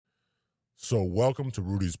So welcome to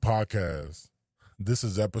Rudy's podcast. This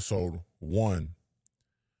is episode 1.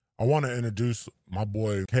 I want to introduce my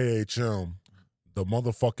boy KHM, the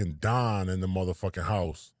motherfucking Don in the motherfucking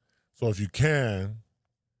house. So if you can,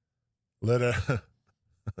 let it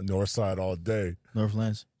north side all day.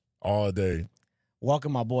 Northlands. All day.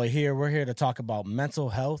 Welcome, my boy, here. We're here to talk about mental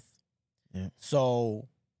health. Yeah. So,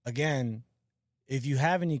 again, if you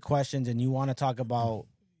have any questions and you want to talk about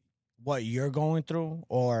what you're going through,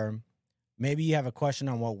 or maybe you have a question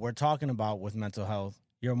on what we're talking about with mental health,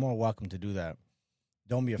 you're more welcome to do that.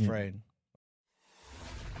 Don't be afraid.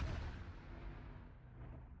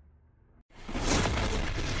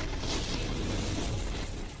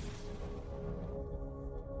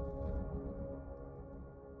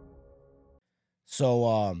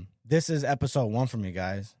 So, this is episode 1 for me,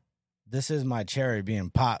 guys. This is my cherry being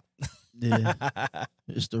popped. Yeah.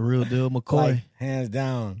 It's the real deal, McCoy. Like, hands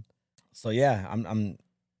down. So yeah, I'm.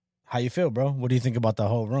 How you feel, bro? What do you think about the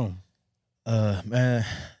whole room? Man,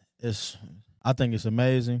 I think it's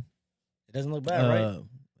amazing. It doesn't look bad, right?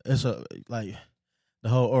 It's the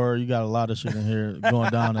whole, or you got a lot of shit in here going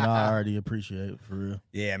down that I already appreciate, for real.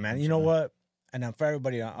 Yeah, man. You know what? And then for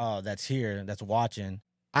everybody that's here, that's watching,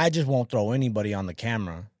 I just won't throw anybody on the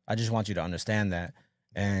camera. I just want you to understand that.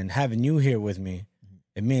 And having you here with me,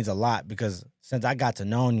 it means a lot, because since I got to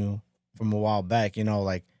know you from a while back, you know,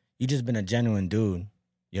 like, you just been a genuine dude.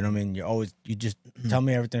 You know what I mean? You just tell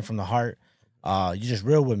me everything from the heart. You're just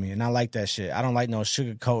real with me, and I like that shit. I don't like no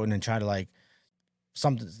sugarcoating and try to like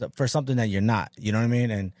something that you're not. You know what I mean?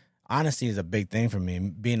 And honesty is a big thing for me.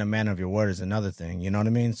 Being a man of your word is another thing. You know what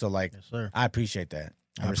I mean? So like, yes, sir. I appreciate that.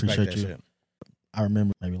 I respect appreciate that you. shit. I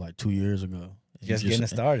remember maybe like 2 years ago. Just getting it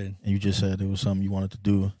started. And you just said it was something you wanted to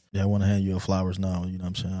do. Yeah, I want to hand you your flowers now. You know what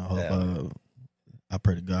I'm saying? I hope, I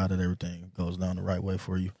pray to God that everything goes down the right way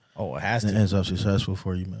for you. Oh, it has to. And ends up successful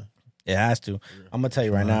for you, man. It has to. I'm going to tell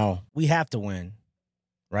you right now, we have to win,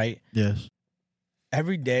 right? Yes.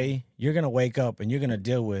 Every day, you're going to wake up and you're going to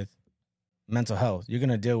deal with mental health. You're going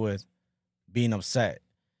to deal with being upset.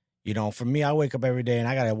 You know, for me, I wake up every day and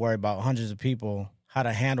I got to worry about hundreds of people, how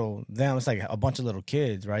to handle them. It's like a bunch of little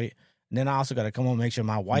kids, right? And then I also got to come home and make sure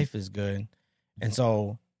my wife is good. And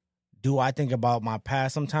so, do I think about my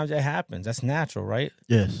past? Sometimes it happens. That's natural, right?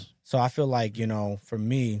 Yes. So I feel like, you know, for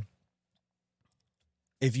me,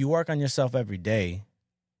 if you work on yourself every day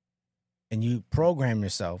and you program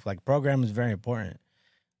yourself, like, program is very important.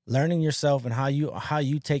 Learning yourself and how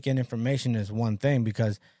you take in information is one thing,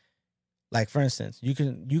 because, like, for instance, you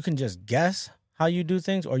can just guess how you do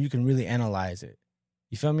things, or you can really analyze it.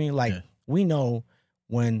 You feel me? Like, we know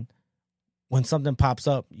when something pops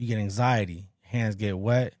up, you get anxiety, hands get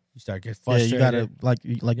wet, you start getting frustrated. Yeah, you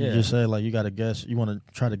gotta, like you just said, like, you gotta guess. You want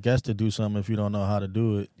to try to guess to do something if you don't know how to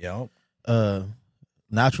do it. Yep.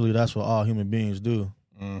 Naturally, that's what all human beings do.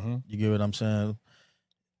 Mm-hmm. You get what I'm saying?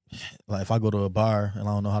 Like, if I go to a bar and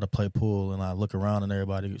I don't know how to play pool, and I look around and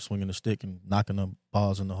everybody swinging the stick and knocking the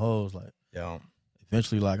balls in the holes, like,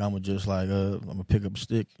 eventually, like, I'm gonna just like, I'm gonna pick up a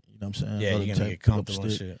stick. You know what I'm saying? Yeah, you're gonna get comfortable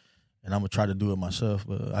and shit. And I'm gonna try to do it myself,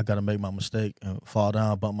 but I gotta make my mistake and fall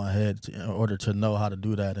down, bump my head in order to know how to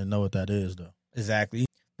do that and know what that is, though. Exactly.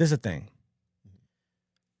 This is the thing.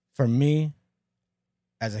 For me,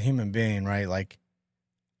 as a human being, right, like,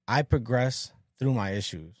 I progress through my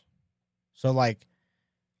issues. So, like,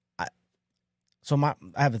 I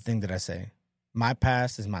have a thing that I say. My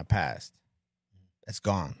past is my past. It's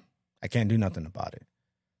gone. I can't do nothing about it.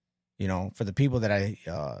 You know, for the people that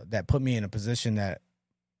that put me in a position that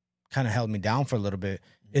kind of held me down for a little bit,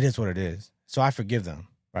 it is what it is. So I forgive them,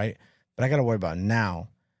 right? But I got to worry about now.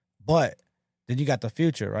 But then you got the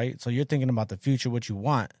future, right? So you're thinking about the future, what you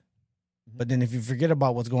want. But then if you forget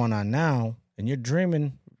about what's going on now, and you're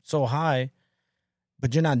dreaming so high,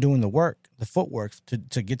 but you're not doing the work, the footwork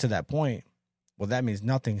to get to that point, well, that means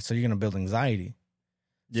nothing. So you're going to build anxiety.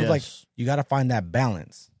 So like, you got to find that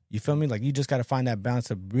balance. You feel me? Like, you just got to find that balance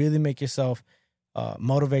to really make yourself,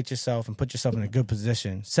 motivate yourself and put yourself in a good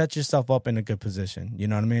position. Set yourself up in a good position. You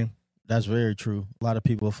know what I mean? That's very true. A lot of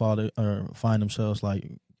people find themselves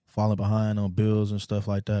like falling behind on bills and stuff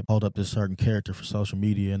like that. Hold up this certain character for social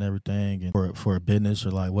media and everything, and for a business,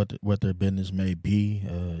 or like what their business may be.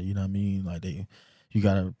 You know what I mean? Like, you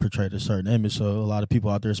got to portray a certain image. So a lot of people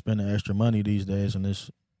out there spending extra money these days in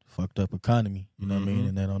this fucked up economy. You know what I mean?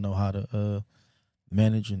 And they don't know how to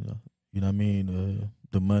manage, and you know what I mean,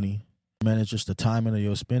 the money. Manage just the timing of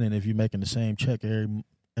your spending. If you're making the same check every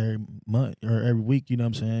month or every week, you know what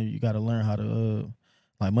I'm saying, you got to learn how to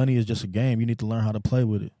like, money is just a game. You need to learn how to play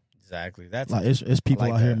with it. Exactly. That's like, it's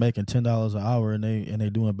people out here making $10 an hour, and they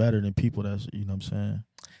doing better than people that's, you know what I'm saying,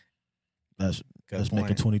 that's Good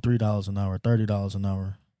making point. $23 an hour, $30 an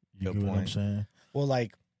hour. You Good get what I'm point. saying? Well,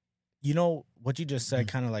 like, you know, what you just said Mhm.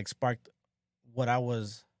 kind of like sparked what I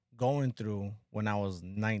was going through when I was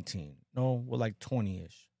 19. No, well, like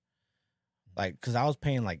 20-ish. Like, because I was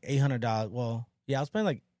paying like $800. Well, yeah, I was paying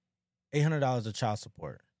like $800 of child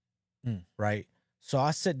support, Mm. right? So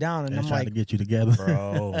I sit down and And I'm trying like, to get you together,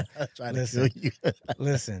 bro, trying listen, to kill you.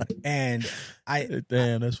 listen. And I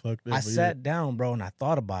Damn, that's fucked up. I but sat down, bro, and I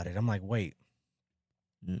thought about it. I'm like, wait,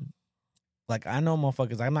 yeah. like I know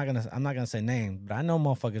motherfuckers. I'm not gonna say names, but I know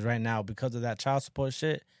motherfuckers right now because of that child support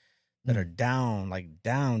shit that are down, like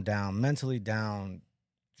down, mentally down,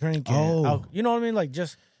 drinking. Oh. You know what I mean? Like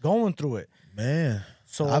just going through it. Man,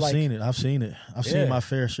 So I've like, seen it. I've seen Yeah. my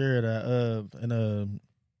fair share of that. And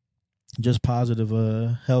just positive,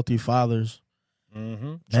 healthy fathers.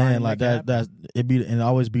 mm-hmm, Man, like that it be and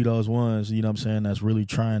always be those ones. You know what I'm saying? That's really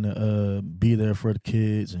trying to be there for the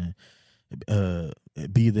kids and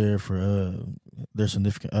be there for their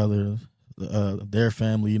significant other, their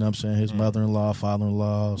family. You know what I'm saying? His mother-in-law,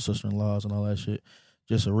 father-in-law, sister-in-laws, and all that shit.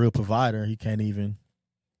 Just a real provider. He can't even.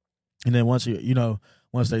 And then once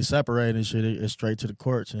they separate and shit, it's straight to the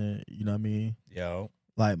courts. And you know what I mean? Yo.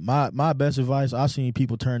 Like my best advice, I've seen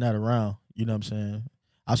people turn that around. You know what I'm saying?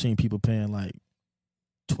 I've seen people paying like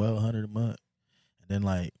 $1,200 a month, and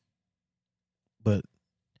then but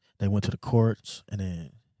they went to the courts and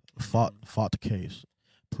then fought the case,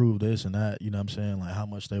 proved this and that. You know what I'm saying? Like how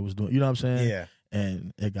much they was doing. You know what I'm saying? Yeah.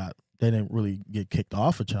 And they didn't really get kicked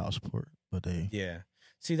off of child support, but Yeah.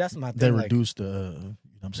 See, that's my thing. they like, reduced the you know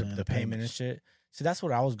what I'm saying the payment and shit. See, that's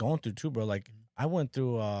what I was going through too, bro. Like I went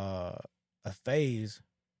through a phase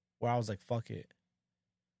where I was like, fuck it.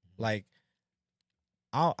 Like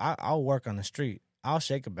I'll work on the street. I'll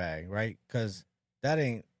shake a bag, right? Because that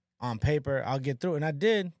ain't on paper. I'll get through, and I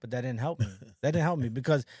did, but that didn't help me. That didn't help me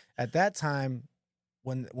because at that time,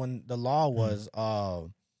 when the law was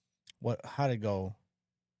how'd it go?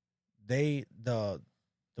 The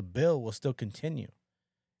bill will still continue,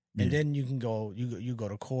 and then you can go you go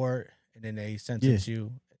to court, and then they sentence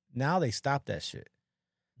you. Now they stop that shit.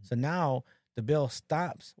 So now the bill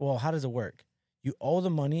stops. Well, how does it work? You owe the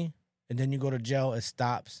money, and then you go to jail. It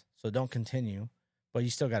stops, so don't continue, but you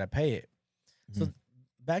still got to pay it. So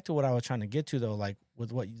back to what I was trying to get to, though, like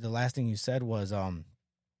with what the last thing you said was,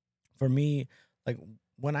 for me, like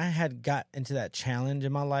when I had got into that challenge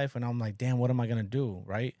in my life, and I'm like, damn, what am I gonna do?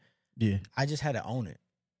 Right? Yeah. I just had to own it.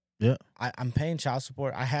 Yeah. I'm paying child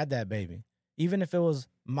support. I had that baby, even if it was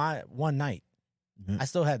my one night. I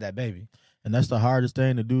still had that baby. And that's the hardest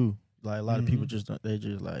thing to do. Like a lot of people it's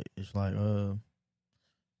like the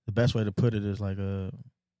best way to put it is like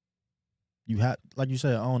you have, like you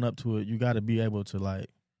said, own up to it. You got to be able to like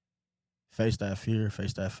face that fear,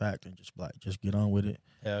 face that fact, and just get on with it.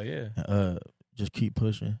 Hell yeah. Just keep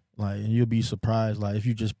pushing. Like, and you'll be surprised. Like if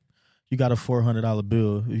you got a $400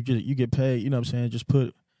 bill, you get paid. You know what I'm saying? Just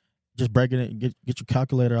break it in, get your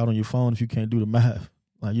calculator out on your phone if you can't do the math.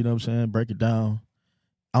 Like, you know what I'm saying? Break it down.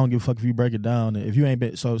 I don't give a fuck if you break it down. If you ain't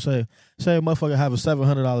been, so say a motherfucker have a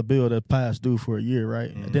 $700 bill that passed due for a year, right?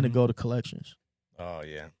 And then it go to collections. Oh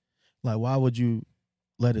yeah. Like, why would you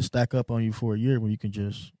let it stack up on you for a year when you can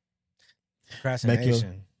just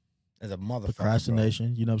procrastination as a motherfucker?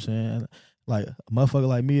 Procrastination, bro. You know what I'm saying? Like a motherfucker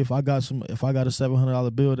like me, if I got a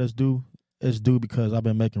 $700 bill that's due, it's due because I've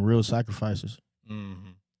been making real sacrifices,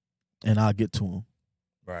 and I'll get to them.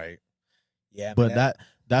 Right. Yeah. But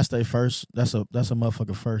that's a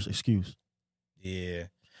motherfucker first excuse. Yeah.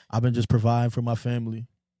 I've been just providing for my family.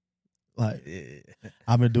 Like,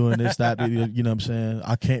 I've been doing this, that, you know what I'm saying?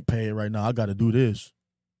 I can't pay it right now. I got to do this.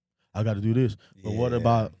 But what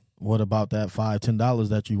about that $5, $10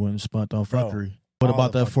 that you went and spent on fuckery? What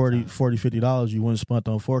about that $40, $50 you went and spent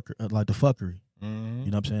on like the fuckery? You know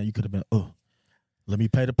what I'm saying? You could have been, let me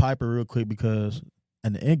pay the piper real quick because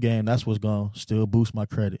in the end game, that's what's going to still boost my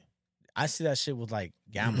credit. I see that shit with like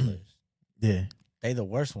gamblers. Yeah. They the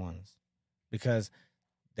worst ones because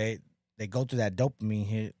they go through that dopamine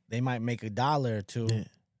hit. They might make $1 or $2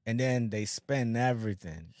 and then they spend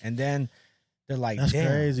everything. And then they're like, that's damn.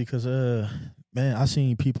 crazy because man, I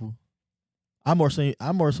seen people. I'm more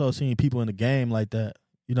so seeing people in the game like that.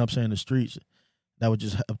 You know what I'm saying? The streets that would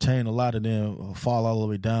just obtain a lot of them, fall all the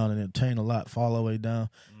way down, and obtain a lot, fall all the way down.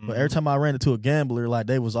 But every time I ran into a gambler, like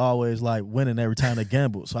they was always like winning every time they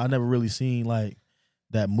gambled. So I never really seen like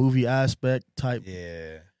that movie aspect type.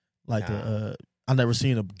 Yeah. Like I never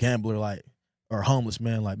seen a gambler like or homeless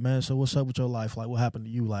man like, man, so what's up with your life? Like what happened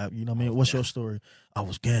to you? Like, you know what I mean? What's your story? I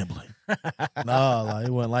was gambling. Nah, like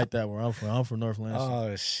it wasn't like that where I'm from. I'm from North Lansing.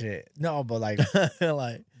 Oh shit. No, but like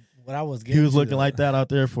like what I was getting He was to, looking though, like that out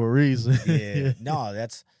there for a reason. Yeah. No,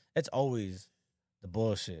 that's always the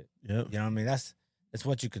bullshit. Yep. You know what I mean? It's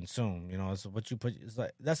what you consume. You know, it's what you put. It's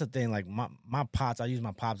like that's the thing. Like my pops, I use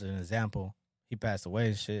my pops as an example. He passed away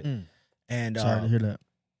and shit. And Sorry to hear that.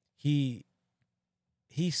 He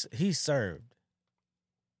served.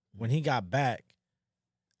 When he got back,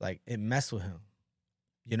 like it messed with him,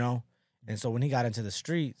 you know. And so when he got into the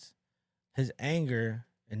streets, his anger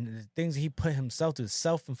and the things he put himself through,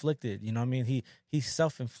 self-inflicted. You know what I mean? He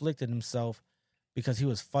self-inflicted himself because he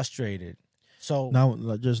was frustrated. So now,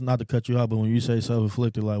 like, just not to cut you out, but when you say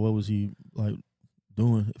self-inflicted, like, what was he like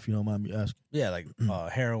doing? If you don't mind me asking. Yeah, like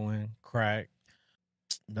heroin, crack.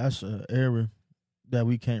 That's an era that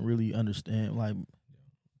we can't really understand.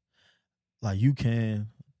 Like you can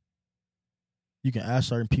ask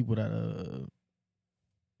certain people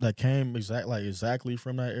that came exactly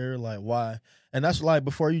from that era, like why, and that's like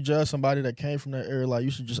before you judge somebody that came from that era, like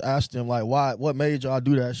you should just ask them like why, what made y'all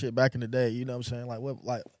do that shit back in the day? You know what I'm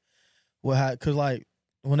saying? Because like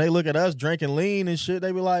when they look at us drinking lean and shit,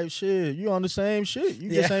 they be like, shit, you on the same shit. You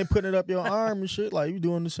just ain't putting it up your arm and shit. Like you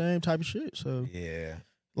doing the same type of shit. So yeah,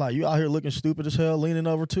 like you out here looking stupid as hell, leaning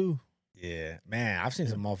over too. Yeah, man, I've seen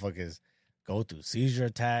some motherfuckers go through seizure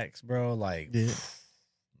attacks, bro. Like,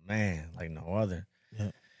 man, like no other.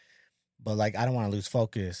 Yeah. But like, I don't want to lose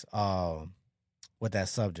focus with that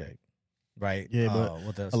subject, right? Yeah,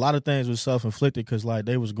 but a lot of things was self-inflicted because like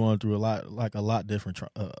they was going through a lot different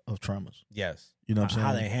of traumas. Yes, you know what I'm saying?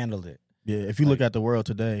 How they handled it. Yeah, if you look at the world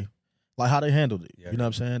today, like how they handled it. Yeah. You know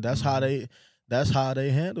what I'm saying? That's how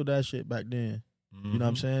they handled that shit back then. You know what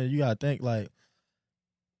I'm saying? You gotta think like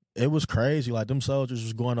it was crazy. Like them soldiers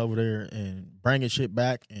was going over there and bringing shit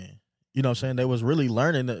back, and you know what I'm saying? They was really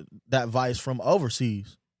learning that vice from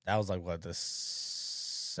overseas. That was like what, the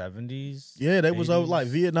 70s? Yeah, they 80s? was over like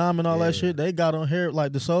Vietnam and all that shit. They got on here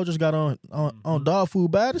like the soldiers got on dog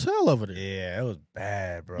food bad as hell over there. Yeah, it was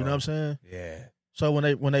bad, bro. You know what I'm saying? Yeah. So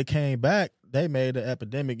when they came back, they made the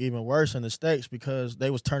epidemic even worse in the States because they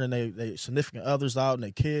was turning their significant others out and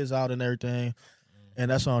their kids out and everything. And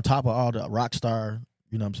that's on top of all the rock star,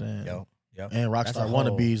 you know what I'm saying? Yep. And rock star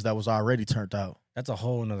wannabes that was already turned out. That's a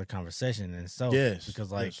whole nother conversation in itself. Yes. Because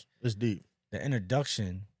like yes, it's deep. The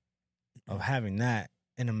introduction of having that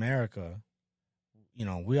in America, you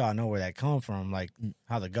know, we all know where that come from, like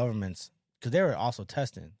how the governments, because they were also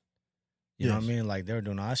testing. You know what I mean? Like they were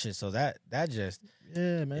doing all that shit. So that just,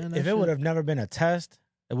 yeah, man. If it would have never been a test,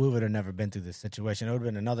 we would have never been through this situation. It would have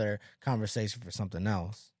been another conversation for something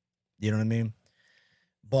else. You know what I mean?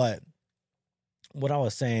 But what I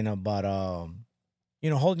was saying about, you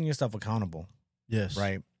know, holding yourself accountable. Yes.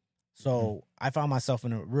 Right. So I found myself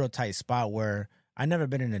in a real tight spot where I never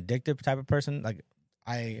been an addictive type of person. Like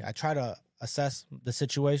I try to assess the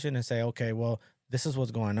situation and say, okay, well, this is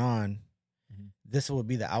what's going on. This would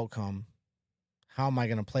be the outcome. How am I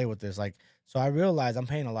going to play with this? Like, so I realized I'm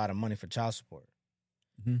paying a lot of money for child support,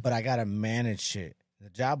 but I got to manage shit. The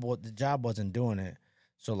job wasn't doing it.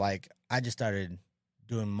 So like, I just started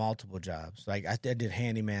doing multiple jobs. Like I did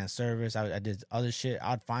handyman service. I did other shit.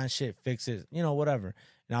 I'd find shit, fix it, you know, whatever.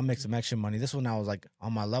 And I'll make some extra money. This one I was like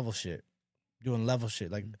on my level shit, doing level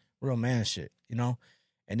shit, like real man shit, you know?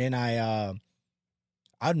 And then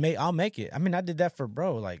I'll make it. I mean, I did that for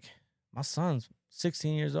bro. Like my son's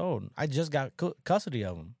 16 years old. I just got custody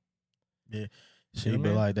of him. Yeah. See,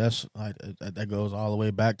 but like that's like that goes all the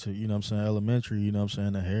way back to, you know what I'm saying, elementary, you know what I'm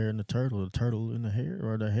saying, the hare and the turtle in the hare,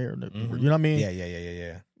 or the hare and the, you know what I mean?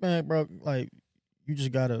 Yeah. Man, bro, like you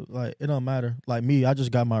just gotta, like, it don't matter. Like me, I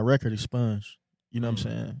just got my record expunged. You know what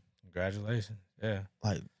I'm saying? Congratulations. Yeah.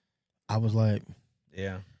 Like I was like,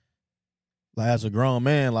 yeah. Like as a grown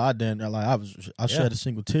man, like I didn't, like I shed a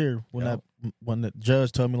single tear when the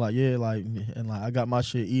judge told me like, yeah, like, and like I got my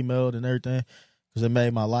shit emailed and everything. Because it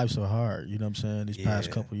made my life so hard, you know what I'm saying, these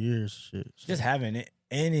past couple years. Shit. So. Just having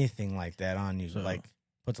anything like that on you, like,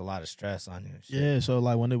 puts a lot of stress on you. Shit. Yeah, so,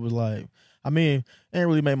 like, when it was like, I mean, it ain't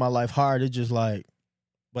really made my life hard. It just, like.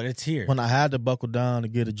 But it's here. When I had to buckle down to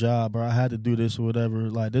get a job, or I had to do this or whatever,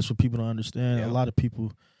 like, this what people don't understand. A lot of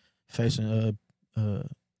people facing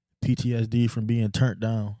PTSD from being turned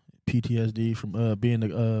down, PTSD from being,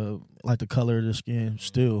 like, the color of the skin,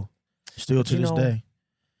 still to this day.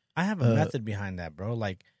 I have a method behind that, bro.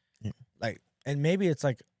 Like, and maybe it's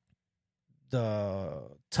like the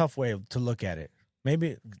tough way to look at it.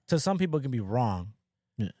 Maybe to some people it can be wrong.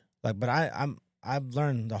 Yeah. Like, but I've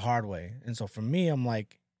learned the hard way, and so for me, I'm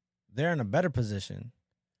like, they're in a better position.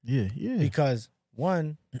 Yeah. Because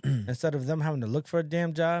one, instead of them having to look for a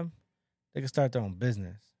damn job, they can start their own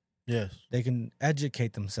business. Yes. They can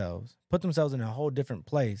educate themselves, put themselves in a whole different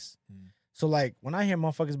place, So like when I hear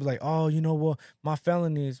motherfuckers be like, oh, you know what, my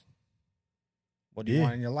felonies. What do you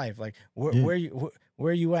want in your life? Like where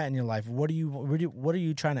are you at in your life? What are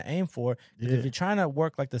you trying to aim for? Because if you're trying to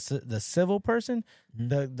work like the civil person,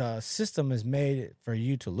 the system is made for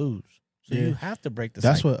you to lose. So you have to break the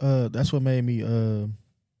cycle. That's what made me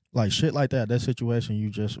like shit like that. That situation you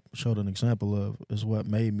just showed an example of is what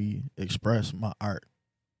made me express my art.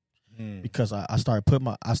 Because I started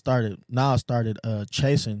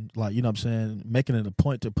chasing, like, you know what I'm saying, making it a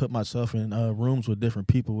point to put myself in rooms with different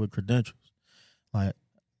people with credentials. Like,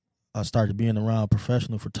 I started being around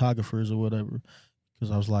professional photographers or whatever,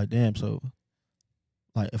 because I was like, damn, so,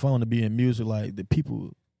 like, if I want to be in music, like, the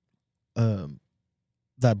people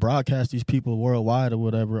that broadcast these people worldwide or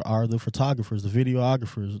whatever are the photographers, the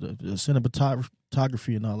videographers, the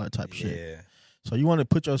cinematography and all that type of shit. Yeah. So you want to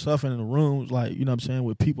put yourself in the rooms, like, you know what I'm saying,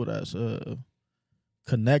 with people that's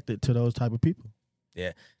connected to those type of people.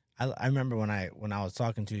 Yeah. I remember when I was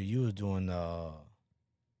talking to you, you was doing the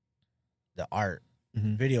art,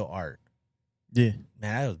 video art. Yeah.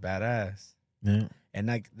 Man, that was badass. Yeah. And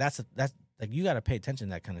like that's like you got to pay attention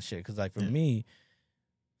to that kind of shit, cuz like for me,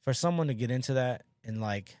 for someone to get into that and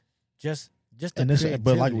like just and this,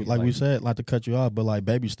 but like we said, like to cut you off, but like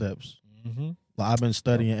baby steps. Mm-hmm. Like I've been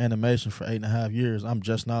studying animation for 8.5 years. I'm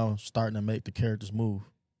just now starting to make the characters move.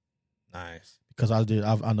 Nice. Because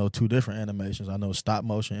I know 2 different animations. I know stop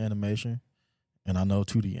motion animation, and I know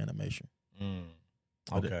 2D animation.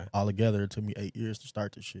 Okay. All together, it took me 8 years to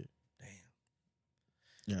start this shit.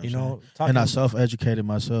 Damn. You know, and I self-educated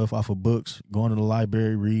myself off of books, going to the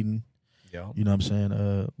library, reading. Yeah. You know what I'm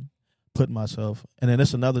saying? Putting myself, and then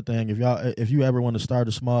it's another thing. If you ever want to start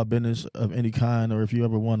a small business of any kind, or if you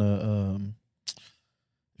ever want to,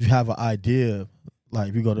 if you have an idea, like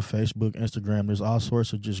if you go to Facebook, Instagram, there's all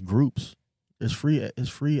sorts of just groups. It's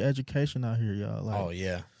free education out here, y'all. Like, oh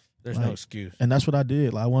yeah, there's no excuse. And that's what I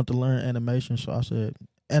did. Like I wanted to learn animation, so I said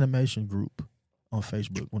animation group on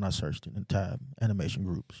Facebook when I searched it in tab animation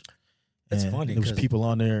groups. It's funny. There was people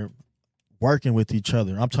on there working with each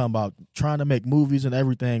other. I'm talking about trying to make movies and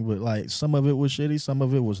everything, but like some of it was shitty, some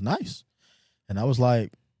of it was nice. And I was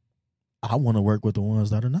like, I want to work with the ones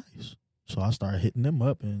that are nice. So I started hitting them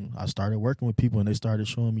up, and I started working with people, and they started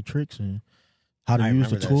showing me tricks and how to use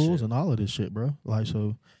the tools and all of this shit, bro. Like,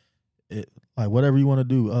 so like whatever you want to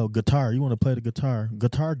do, guitar, you want to play the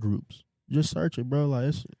guitar groups, just search it, bro.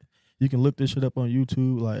 Like you can look this shit up on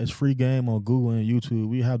YouTube. Like, it's free game on Google and YouTube.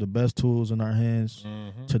 We have the best tools in our hands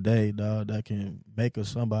today, dog, that can make us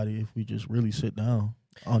somebody if we just really sit down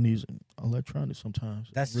on these electronics sometimes.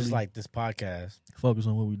 That's really just like this podcast. Focus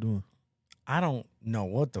on what we're doing. I don't know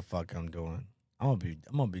what the fuck I'm doing. I'm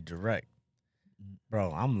gonna be direct.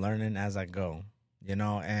 Bro, I'm learning as I go. You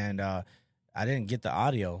know, and I didn't get the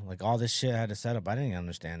audio. Like all this shit I had to set up. I didn't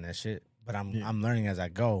understand that shit. But I'm learning as I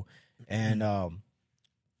go. And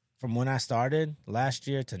from when I started last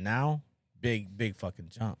year to now, big fucking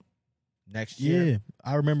jump. Next year. Yeah.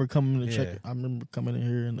 I remember coming to check it. I remember coming in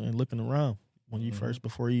here and looking around when you first,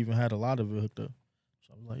 before you even had a lot of it hooked up.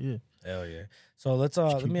 So I was like, yeah. Hell yeah. So let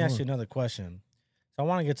me ask you another question. So I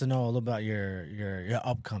want to get to know a little about your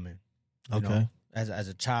upcoming. You know, as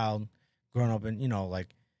a child growing up in, you know,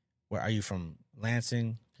 like, where are you from?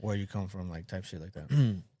 Lansing? Where you come from? Like type shit like that.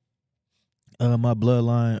 My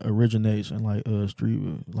bloodline originates in like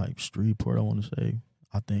Shreveport, I want to say.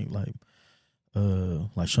 I think like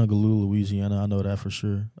Shungaloo, Louisiana. I know that for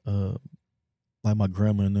sure. Like my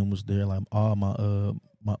grandma and them was there. Like all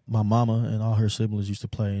my mama and all her siblings used to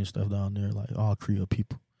play and stuff down there. Like all Creole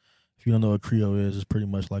people. If you don't know what Creole is, it's pretty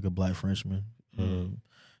much like a black Frenchman.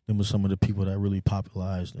 Them were some of the people that really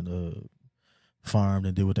popularized and farmed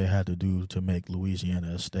and did what they had to do to make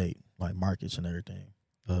Louisiana a state, like markets and everything.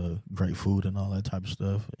 Great food and all that type of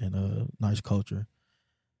stuff, and nice culture.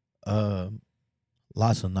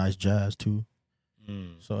 Lots of nice jazz too.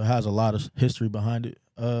 So it has a lot of history behind it.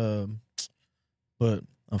 But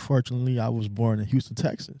unfortunately, I was born in Houston,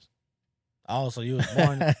 Texas. Oh, so you was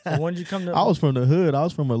born. So when did you come to? I was from the hood. I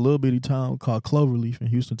was from a little bitty town called Cloverleaf in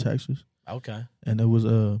Houston, Texas. Okay. And it was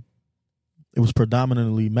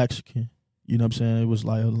predominantly Mexican. You know what I'm saying? It was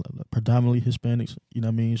like predominantly Hispanics. You know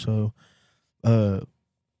what I mean? So,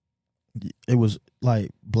 it was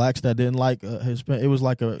like blacks that didn't like Hispanic. It was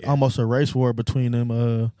like almost a race war between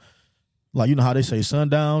them. Like, you know how they say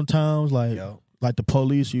sundown towns, like the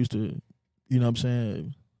police used to, you know what I'm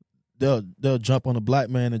saying? They'll jump on a black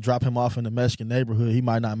man and drop him off in the Mexican neighborhood. He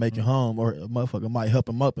might not make it home, or a motherfucker might help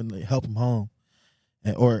him up and help him home,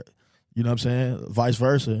 or you know what I'm saying, vice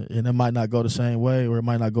versa. And it might not go the same way, or it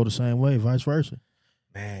might not go the same way, vice versa.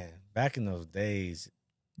 Man, back in those days,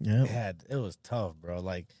 it was tough, bro.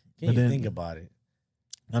 Like, Can you think about it?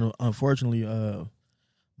 Unfortunately,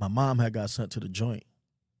 my mom had got sent to the joint.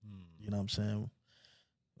 You know what I'm saying?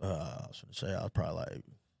 I was gonna say I was probably like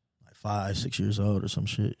 5, 6 years old or some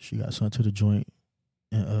shit. She got sent to the joint,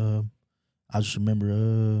 and I just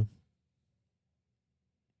remember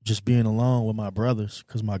just being alone with my brothers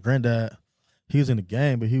because my granddad, he was in the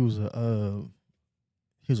game, but he was a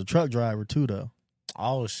truck driver too though.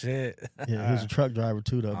 Oh shit! Yeah, he was a truck driver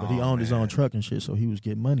too though, but he owned his own truck and shit, so he was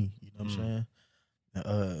getting money. You know what I'm saying?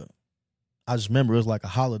 I just remember it was like a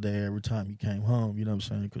holiday every time he came home. You know what I'm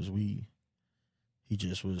saying? Because he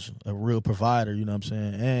just was a real provider. You know what I'm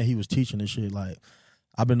saying? And he was teaching this shit. Like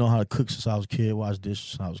I've been knowing how to cook since I was a kid, wash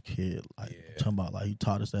dishes since I was a kid. Like talking about like he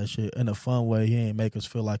taught us that shit in a fun way. He ain't make us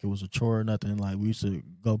feel like it was a chore or nothing. Like we used to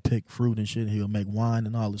go pick fruit and shit. And he'll make wine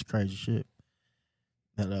and all this crazy shit.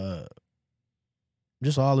 And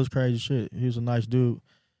just all this crazy shit. He was a nice dude.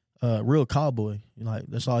 Real cowboy. Like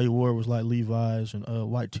that's all he wore was like Levi's and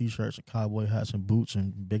white t-shirts and cowboy hats and boots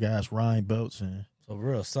and big ass rhyme belts and so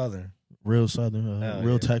real southern, real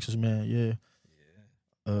Texas man.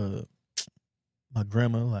 Yeah. My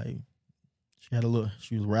grandma, like she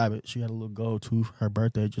was rabid. She had a little gold tooth. Her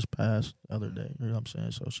birthday just passed the other day. You know what I'm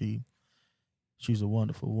saying? So she's a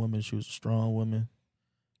wonderful woman. She was a strong woman.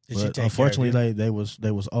 Did she take unfortunately, care of you?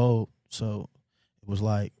 they was old, so it was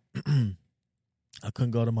like I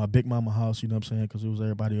couldn't go to my big mama house, you know what I'm saying, because it was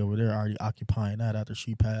everybody over there already occupying that after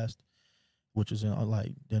she passed, which is in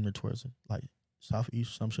like Denver towards like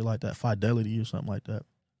southeast, some shit like that, Fidelity or something like that,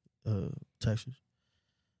 Texas.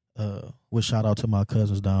 With shout out to my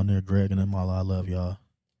cousins down there, Greg and them all. I love y'all.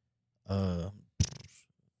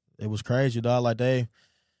 It was crazy, dog. Like they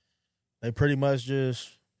pretty much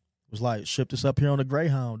just was like shipped us up here on the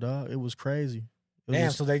Greyhound, dog. It was crazy.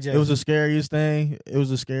 So they just... It was the scariest thing. It was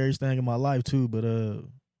the scariest thing in my life too. But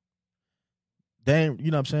they ain't,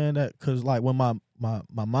 you know what I'm saying, that because like when my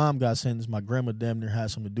mom got sentenced, my grandma damn near had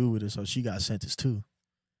something to do with it, so she got sentenced too,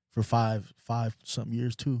 for five something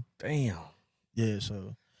years too. Damn. Yeah.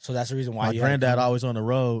 So that's the reason why my granddad always on the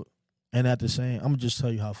road, and at the same, I'm gonna just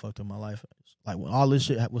tell you how fucked up my life is. Like when all this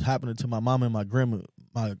shit was happening to my mom and my grandma,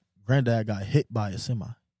 my granddad got hit by a semi.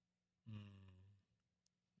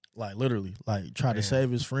 Like literally, like tried to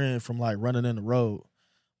save his friend from like running in the road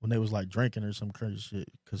when they was like drinking or some crazy shit.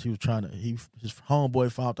 Because he was trying to, his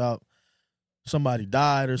homeboy found out somebody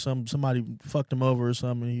died or somebody fucked him over or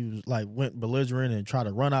something. He was like went belligerent and tried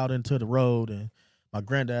to run out into the road, and my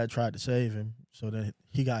granddad tried to save him. So then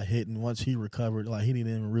he got hit, and once he recovered, like he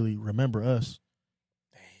didn't even really remember us.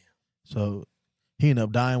 Damn. So he ended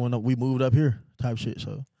up dying when we moved up here, type shit.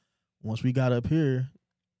 So once we got up here,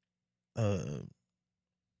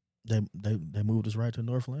 They moved us right to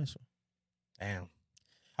North Lansing. Damn.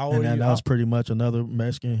 How old and are you? That was pretty much another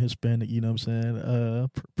Mexican, Hispanic, you know what I'm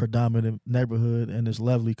saying, predominant neighborhood, and it's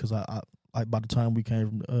lovely because I by the time we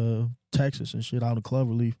came from Texas and shit out in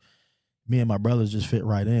Cloverleaf, me and my brothers just fit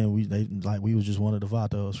right in. We was just one of the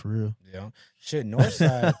vatos for real. Yeah. Shit, north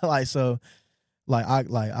side. I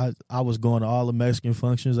was going to all the Mexican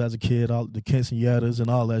functions as a kid, all the quinceañeras and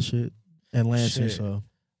all that shit in Lansing. Shit. So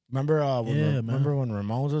remember when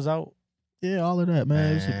Ramones was out? Yeah, all of that,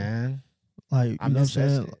 man. Man. Like, you know what I'm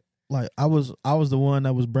saying? Shit. Like I was the one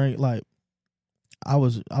that was bringing, like I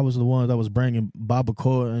was the one that was bringing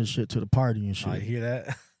barbacoa and shit to the party and shit. Oh, you hear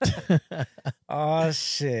that? Oh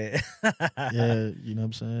shit. Yeah, you know what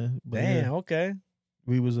I'm saying? But damn, yeah, okay.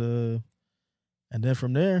 we was and then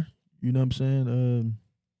from there, you know what I'm saying?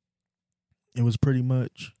 It was pretty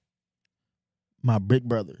much my big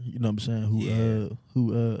brother, you know what I'm saying,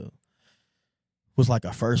 who was like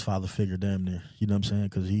a first father figure damn near, you know what I'm saying?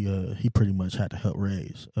 Because he pretty much had to help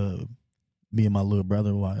raise me and my little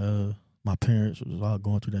brother while my parents was all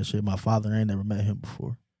going through that shit. My father, I ain't never met him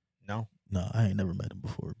before. No, I ain't never met him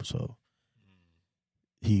before. So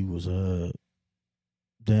he was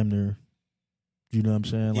damn near, you know what I'm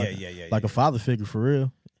saying? Like a father figure for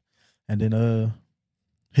real. And then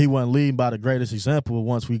he wasn't leading by the greatest example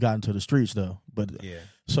once we got into the streets though. But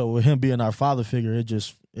so with him being our father figure, it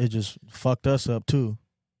just fucked us up too.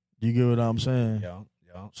 You get what I'm saying? Yeah.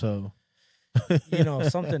 So you know,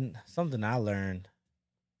 something I learned.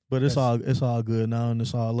 But it's all good now, and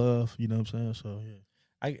it's all love. You know what I'm saying? So yeah,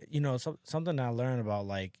 something I learned about,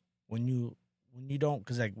 like when you don't,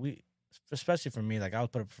 because like especially for me, like I was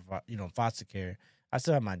put up for foster care. I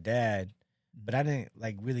still have my dad, but I didn't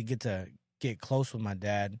like really get close with my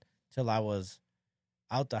dad till I was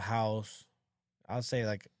out the house. I'll say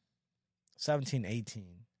like 17, 18,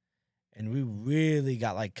 and we really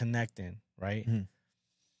got like connecting, right? Mm-hmm.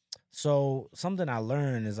 So something I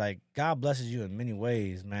learned is like God blesses you in many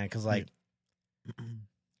ways, man. Because like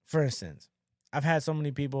for instance, I've had so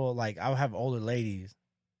many people, like, I'll have older ladies,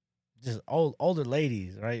 just older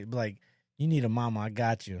ladies, right? Like, you need a mama, I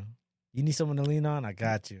got you. You need someone to lean on, I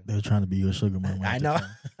got you. They're trying to be your sugar mama. I know.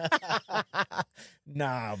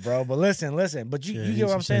 Nah, bro, but listen. But you get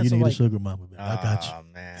what I'm saying? You so need like, a sugar mama, man. I got you. Oh,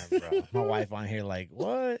 man, bro. My wife on here like,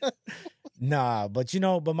 what? Nah, but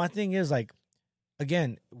but my thing is, like,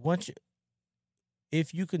 again,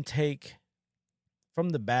 if you can take from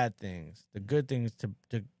the bad things, the good things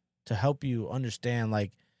to help you understand,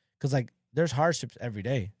 like, because, like, there's hardships every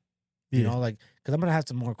day, you know, like, because I'm going to have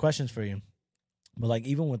some more questions for you. But, like,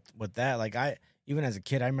 even with that, like, even as a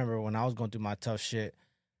kid, I remember when I was going through my tough shit,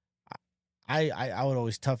 I would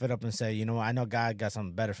always tough it up and say, you know what, I know God got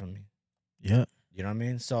something better for me. Yeah. You know what I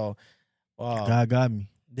mean? So, God got me.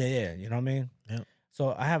 Yeah, you know what I mean? Yeah.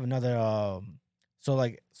 So I have another,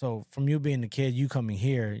 so from you being the kid, you coming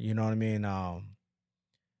here, you know what I mean?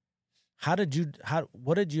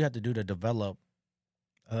 What did you have to do to develop?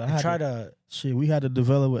 Shit, we had to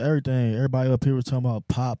develop with everything. Everybody up here was talking about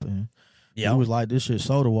pop, and it was like, this shit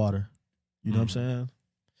soda water. You know what I'm saying?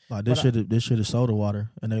 Like, this shit is soda water.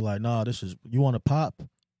 And they like, nah, you want to pop?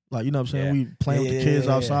 Like, you know what I'm saying? Yeah. We playing with the kids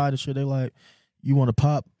outside and shit. They like, you want to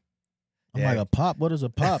pop? I'm like, a pop? What is a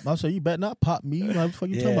pop? I say, you better not pop me. Like, what the fuck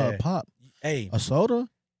you talking about, pop? Hey. A soda?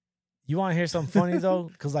 You want to hear something funny, though?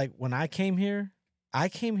 Because, like, when I came here I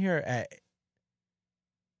came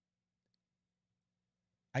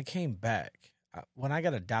back. When I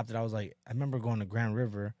got adopted, I was like, I remember going to Grand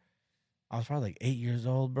River. I was probably like 8 years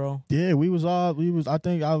old, bro. Yeah, I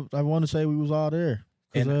think I want to say we was all there.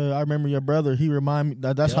 Because I remember your brother, he reminded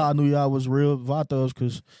me, that's how I knew y'all was real Vatos,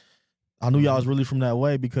 because I knew y'all was really from that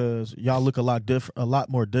way, because y'all look a lot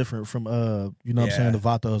more different from, you know what I'm saying, the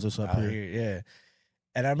Vatos that's up here. Yeah.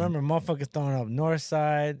 And I remember motherfuckers throwing up north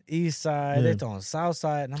side, east side, they throwing south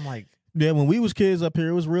side, and I'm like, yeah, when we was kids up here,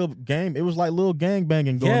 it was real gang. It was like little gang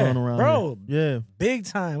banging going on around bro, here. Yeah. Big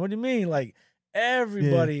time. What do you mean? Like,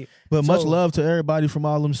 everybody. Yeah. But much love to everybody from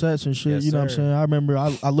all them sets and shit. Yes, you know what I'm saying? I remember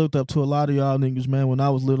I looked up to a lot of y'all niggas, man, when I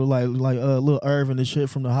was little, like little Irvin and shit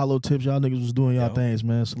from the Hollow Tips. Y'all niggas was doing y'all things,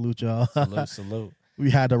 man. Salute y'all. Salute.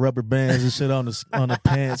 We had the rubber bands and shit on the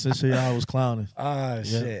pants and shit. Y'all was clowning.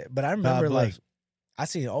 Shit. But I remember, like, I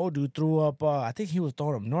seen an old dude threw up, I think he was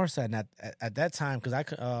throwing up north side at that time,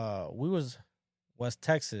 because we was West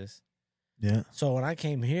Texas. Yeah. So when I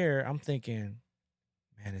came here, I'm thinking,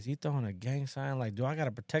 man, is he throwing a gang sign? Like, do I got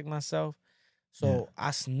to protect myself? So I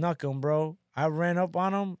snuck him, bro. I ran up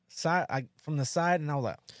on him from the side, and I was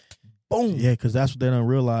like, boom. Yeah, because that's what they don't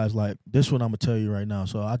realize. Like, this what I'm going to tell you right now.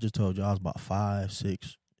 So I just told you I was about 5,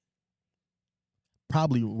 6,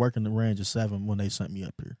 probably working the range of 7 when they sent me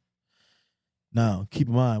up here. Now, keep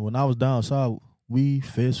in mind, when I was down south, we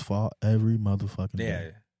fist fought every motherfucking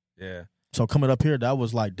day. Yeah. So coming up here, that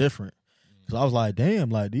was like different. Because I was like, damn,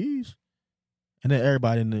 like these. And then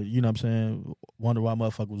everybody in the, you know what I'm saying, wonder why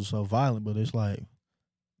motherfuckers was so violent. But it's like,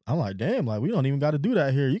 I'm like, damn, like we don't even got to do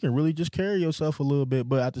that here. You can really just carry yourself a little bit.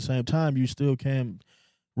 But at the same time, you still can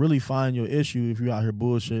really find your issue if you're out here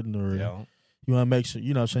bullshitting or you want to make sure,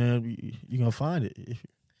 you know what I'm saying, you're going to find it. If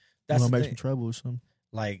you want to make some trouble or something.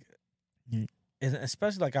 Like,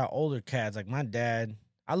 especially like our older cats, like my dad,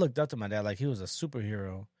 I looked up to my dad like he was a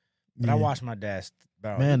superhero. But I watched my dad.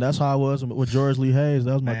 Bro. Man, that's how I was with George Lee Hayes.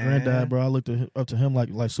 That was my granddad, bro. I looked up to him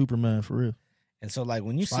like Superman for real. And so, like,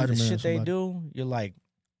 when you see the shit they do, you're like,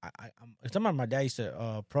 I remember my dad used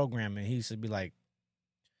to program, and he used to be like,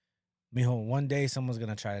 mijo, one day someone's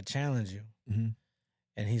gonna try to challenge you,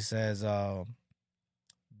 and he says,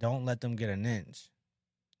 don't let them get an inch.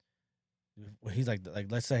 He's like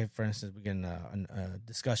let's say, for instance, we get in a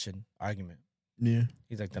discussion argument. Yeah.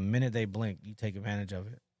 He's like, the minute they blink, you take advantage of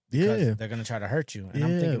it. Yeah. They're going to try to hurt you. And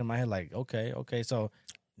I'm thinking in my head, like, okay. So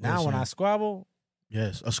now when I squabble.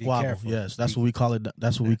 Yes, a squabble. Yes, that's what we call it.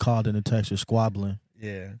 That's what we called it in Texas, squabbling.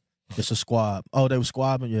 Yeah. It's a squab. Oh, they were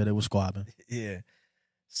squabbing? Yeah, they were squabbing. Yeah.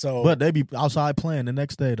 So. But they be outside playing the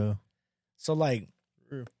next day, though. So, like,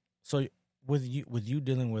 with you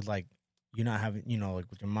dealing with, like, you not having, you know, like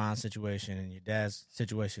with your mom's situation and your dad's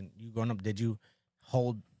situation, you growing up, did you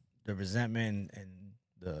hold the resentment and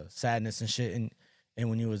the sadness and shit and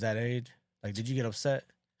when you was that age? Like, did you get upset?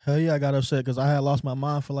 Hell yeah, I got upset because I had lost my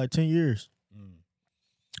mom for like 10 years.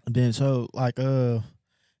 And then so, like, it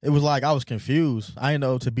was like I was confused. I didn't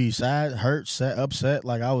know to be sad, hurt, upset.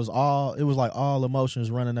 Like, it was like all emotions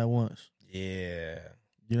running at once. Yeah.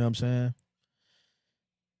 You know what I'm saying?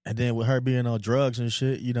 And then with her being on drugs and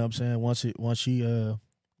shit, you know what I'm saying? Once she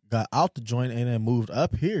got out the joint and then moved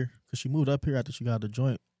up here, because she moved up here after she got the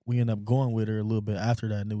joint, we ended up going with her a little bit after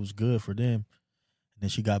that, and it was good for them. And then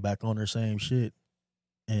she got back on her same shit.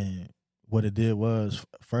 And what it did was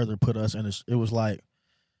further put us in it was like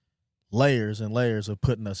layers and layers of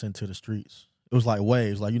putting us into the streets. It was like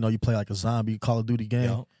waves. Like, you play like a zombie Call of Duty game.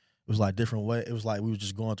 Yep. It was like different waves. It was like we were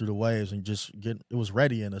just going through the waves and just it was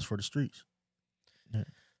readying us for the streets. Yeah.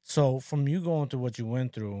 So from you going through what you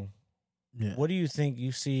went through, Yeah. what do you think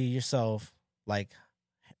you see yourself, like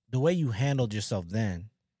the way you handled yourself then?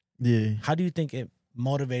 Yeah. How do you think it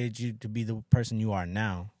motivated you to be the person you are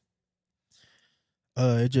now?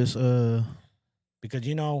 It just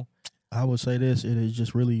Because I would say this, it is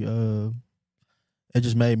just really it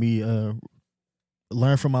just made me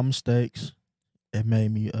learn from my mistakes. It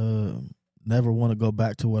made me never want to go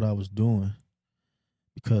back to what I was doing.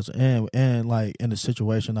 Because and like in the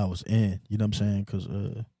situation I was in, you know what I'm saying? Because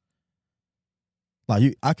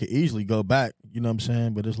like I could easily go back, you know what I'm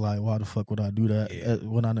saying? But it's like, why the fuck would I do that? Yeah.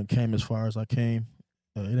 When I done came as far as I came,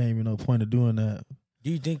 it ain't even no point of doing that. Do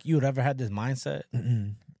you think you would ever had this mindset?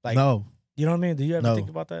 Like, no. You know what I mean? Do you ever No. think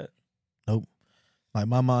about that? Nope. Like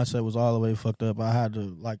my mindset was all the way fucked up. I had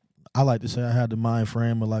to I like to say I had the mind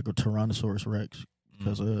frame of like a Tyrannosaurus Rex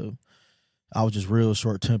because I was just real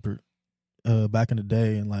short tempered back in the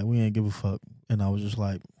day, and like we ain't give a fuck, and I was just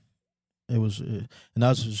like, and I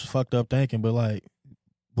was just fucked up thinking, but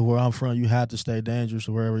where I'm from, you had to stay dangerous,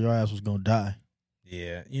 or wherever your ass was gonna die.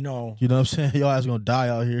 Yeah, you know what I'm saying? Your ass gonna die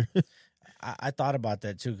out here. I thought about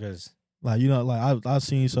that too, because I've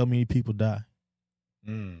seen so many people die.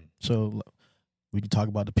 Mm. So we can talk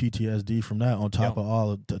about the PTSD from that on top of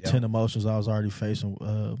all of the 10 emotions I was already facing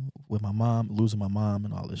with my mom, losing my mom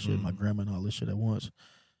and all this shit, my grandma and all this shit at once.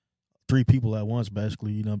 3 people at once,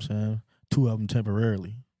 basically, you know what I'm saying? 2 of them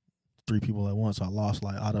temporarily. 3 people at once I lost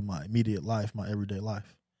out of my immediate life, my everyday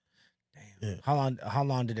life. Damn. Yeah. How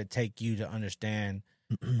long did it take you to understand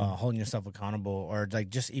holding yourself accountable, or like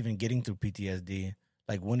just even getting through PTSD?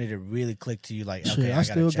 Like when did it really click to you? Like, okay, shit, I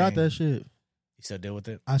still got that shit. You still deal with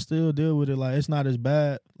it? I still deal with it. Like it's not as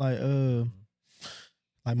bad. Like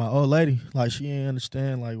my old lady, like she ain't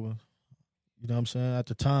understand. Like, well, you know what I'm saying? At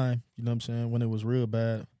the time, you know what I'm saying, when it was real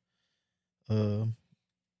bad,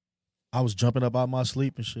 I was jumping up out my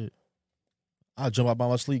sleep and shit. I jump up out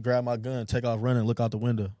my sleep, grab my gun, take off running, look out the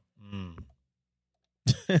window.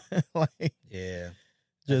 Like, yeah,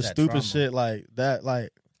 just stupid trauma. Shit like that. Like,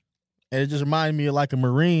 and it just reminded me of like a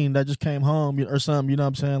Marine that just came home or something. You know what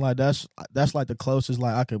I'm saying? Like that's like the closest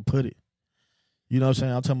like I could put it. You know what I'm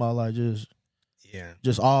saying? I'm talking about like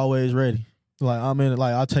just always ready. Like I'm in it.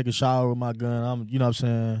 Like I take a shower with my gun. You know what I'm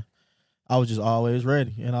saying? I was just always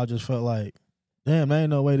ready, and I just felt like, damn, there ain't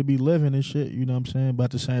no way to be living and shit. You know what I'm saying? But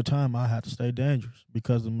at the same time, I had to stay dangerous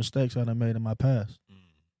because of the mistakes that I made in my past.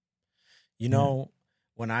 You know,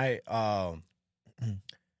 when I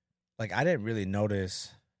like I didn't really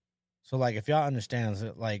notice. So like if y'all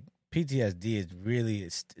understand, like PTSD is really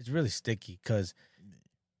it's really sticky because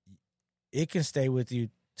it can stay with you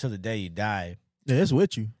till the day you die. Yeah, it's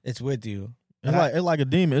with you. It's with you. It's like a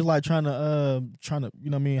demon. It's like trying to you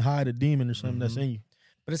know what I mean, hide a demon or something that's in you.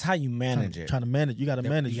 But it's how you manage it. Trying to manage. You got to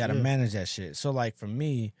manage. You got to manage that shit. So like for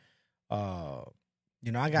me,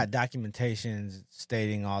 you know, I got documentations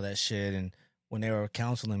stating all that shit, and when they were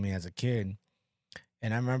counseling me as a kid,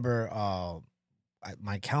 and I remember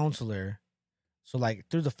my counselor, so like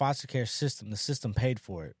through the foster care system, the system paid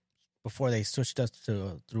for it before they switched us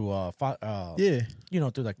through you know,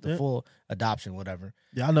 through like the full adoption, whatever.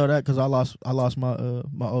 Yeah, I know that because I lost my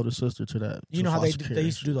my older sister to that. You know how they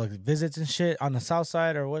used to do like visits and shit on the south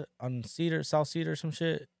side or what, on South Cedar, some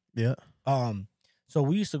shit. Yeah. So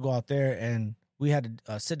we used to go out there and we had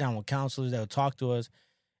to sit down with counselors that would talk to us,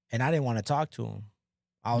 and I didn't want to talk to them.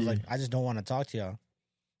 I was like, I just don't want to talk to y'all.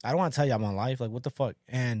 I don't want to tell y'all my life. Like, what the fuck?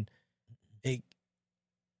 And it,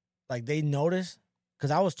 like, they noticed because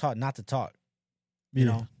I was taught not to talk, you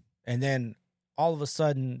know? And then all of a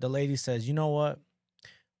sudden, the lady says, you know what?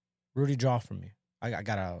 Rudy, draw for me. I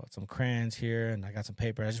got some crayons here and I got some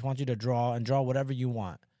paper. I just want you to draw whatever you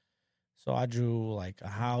want. So I drew like a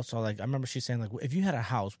house. So like I remember she saying like, if you had a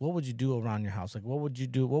house, what would you do around your house? Like, what would you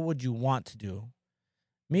do? What would you want to do?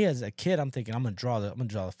 Me as a kid, I'm thinking I'm gonna draw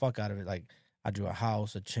the fuck out of it. Like I drew a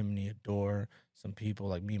house, a chimney, a door, some people,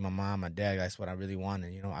 like me, my mom, my dad. That's what I really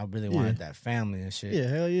wanted. You know, I really wanted that family and shit. Yeah,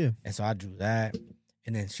 hell yeah. And so I drew that,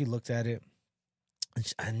 and then she looked at it,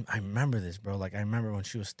 and I remember this, bro. Like I remember when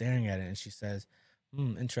she was staring at it, and she says,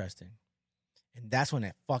 interesting. And that's when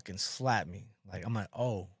it fucking slapped me. Like I'm like,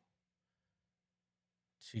 oh,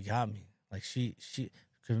 she got me. Like she. Because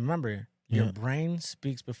remember, your brain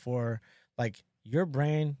speaks before. Like your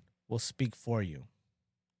brain will speak for you.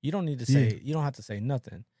 You don't need to say. You don't have to say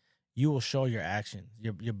nothing. you will show your actions.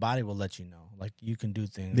 Your body will let you know. Like, you can do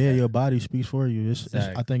things. Yeah, your body speaks for you.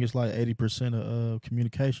 Exactly. I think it's like 80% of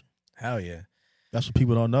communication. Hell yeah. That's what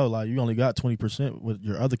people don't know. Like, you only got 20% with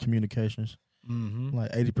your other communications. Mm-hmm.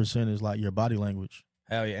 Like 80% is like your body language.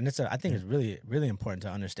 Hell yeah. And I think it's really, really important to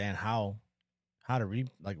understand how to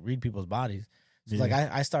read people's bodies. So like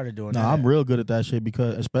I started doing that. I'm real good at that shit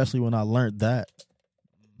because especially when I learned that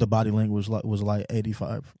the body language was like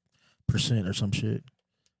 85% or some shit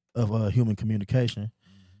of human communication.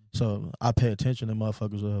 Mm-hmm. So I pay attention to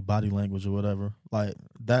motherfuckers' body language or whatever. Like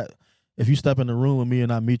that, if you step in the room with me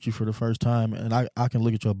and I meet you for the first time and I can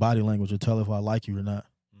look at your body language and tell if I like you or not.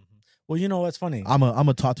 Mm-hmm. Well, you know what's funny? I'm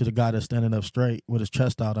gonna talk to the guy that's standing up straight with his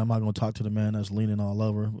chest out. I'm not gonna talk to the man that's leaning all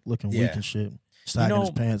over, looking weak and shit, sagging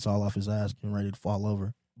his pants all off his ass, getting ready to fall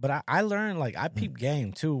over. But I learned, like, I peep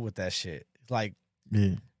game too with that shit. Like,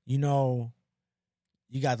 yeah, you know,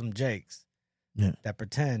 you got them Jakes that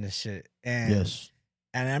pretend and shit. And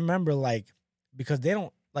and I remember, like, because they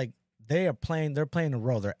don't, like, they're playing a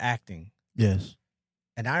role, they're acting. Yes.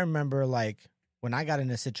 And I remember, like, when I got in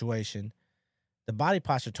this situation, the body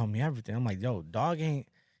posture told me everything. I'm like, yo, dog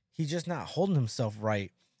he's just not holding himself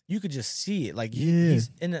right. You could just see it. Like, he's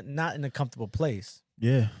not in a comfortable place.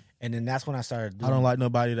 Yeah. And then that's when I started doing I don't like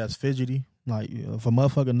nobody that's fidgety. Like, if a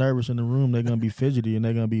motherfucker nervous in the room, they're going to be fidgety and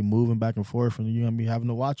they're going to be moving back and forth and you're going to be having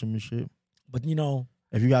to watch them and shit. But, you know,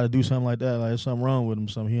 if you got to do something like that, like, there's something wrong with him.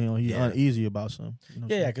 He's uneasy about something. You know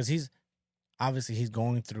because he's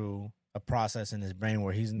going through a process in his brain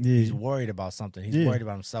where he's worried about something. He's worried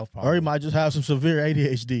about himself. Probably. Or he might just have some severe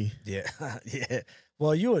ADHD. Yeah. Yeah.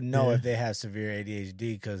 Well, you would know if they have severe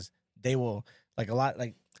ADHD because they will, like, a lot,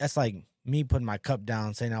 like, that's like me putting my cup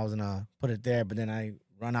down, saying I was going to put it there, but then I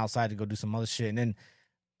run outside to go do some other shit. And then,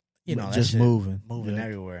 you know, just moving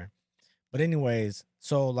everywhere. But anyways,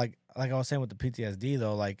 so like I was saying with the PTSD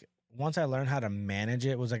though, like once I learned how to manage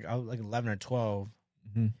it, was like I was like 11 or 12.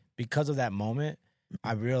 Mm-hmm. Because of that moment,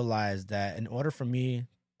 I realized that in order for me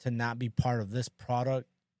to not be part of this product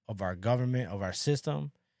of our government, of our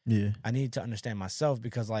system, I need to understand myself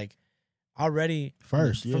because, like, already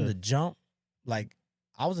from the jump, like,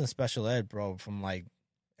 I was in special ed, bro, from like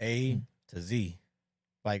A to Z.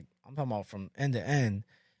 Like, I'm talking about from end to end.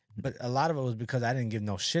 But a lot of it was because I didn't give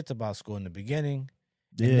no shits about school in the beginning.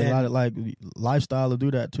 Yeah, a lot of, like, lifestyle to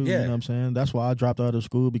do that too. You know what I'm saying? That's why I dropped out of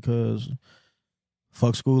school because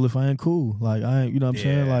fuck school if I ain't cool. Like, I ain't, you know what I'm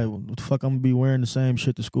saying? Like, what the fuck I'm gonna be wearing the same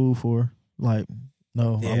shit to school for? Like,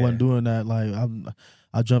 no, I wasn't doing that. Like,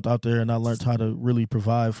 I jumped out there and I learned how to really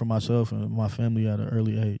provide for myself and my family at an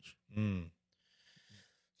early age.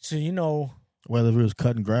 So, you know, whether it was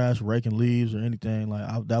cutting grass, raking leaves, or anything,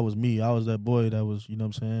 like, that was me. I was that boy that was, you know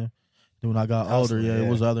what I'm saying? Then when I got older, it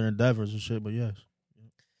was other endeavors and shit, but yes.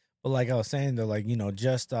 But like I was saying, though, like, you know,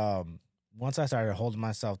 just once I started holding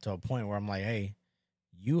myself to a point where I'm like, hey,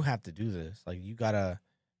 you have to do this. Like, you gotta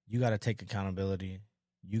take accountability.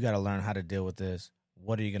 You gotta learn how to deal with this.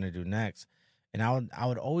 What are you gonna do next? And I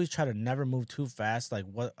would always try to never move too fast. Like,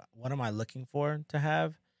 what am I looking for to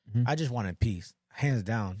have? Mm-hmm. I just wanted peace, hands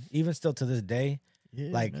down. Even still to this day,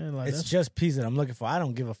 like, it's just peace that I'm looking for. I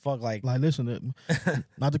don't give a fuck. Like listen,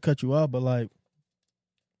 not to cut you off, but like,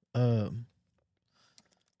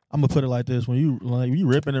 I'm gonna put it like this: when you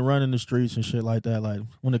ripping and running the streets and shit like that, like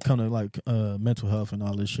when it comes to like mental health and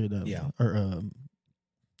all this shit,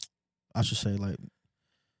 I should say like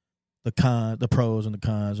the pros and the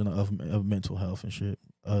cons of mental health and shit.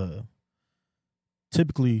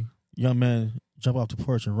 Typically, young men jump off the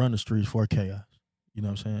porch and run the streets for chaos. You know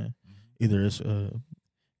what I'm saying? Mm-hmm. Either it's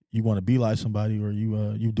you want to be like somebody, or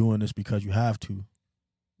you doing this because you have to.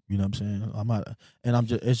 You know what I'm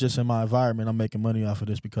saying? It's just in my environment. I'm making money off of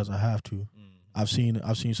this because I have to. Mm-hmm.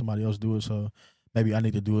 I've seen somebody else do it, so maybe I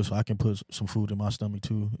need to do it so I can put some food in my stomach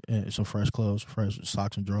too, and some fresh clothes, fresh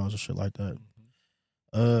socks and drawers and shit like that.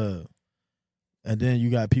 Mm-hmm. And then you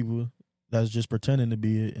got people that's just pretending to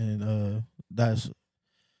be it, and that's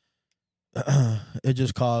it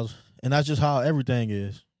just causes, and that's just how everything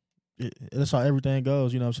is. That's how everything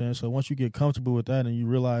goes, you know what I'm saying? So once you get comfortable with that and you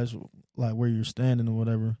realize like where you're standing or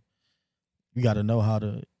whatever, you got to know how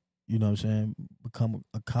to, you know what I'm saying, become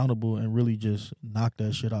accountable and really just knock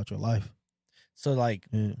that shit out your life. So like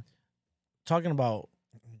talking about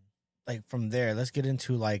like from there, let's get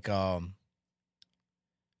into like how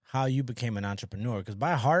you became an entrepreneur, because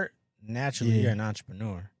by heart, naturally you're an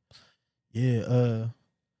entrepreneur. Yeah.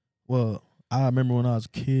 Well, I remember when I was a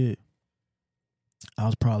kid, I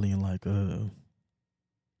was probably in like when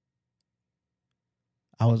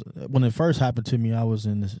it first happened to me, I was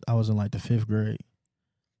in like the 5th grade.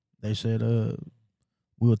 They said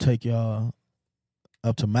we'll take y'all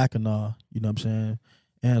up to Mackinac, you know what I'm saying,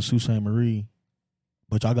 and Sault Ste. Marie,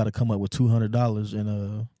 but y'all got to come up with $200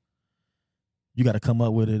 and you got to come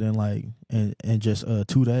up with it in like in just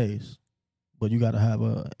 2 days, but you got to have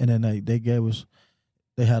and then they gave us.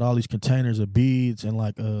 They had all these containers of beads and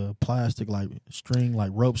like plastic, like string,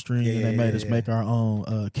 like rope string, and they made us make our own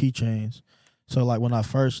keychains. So like when I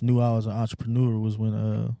first knew I was an entrepreneur was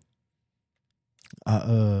when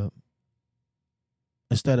I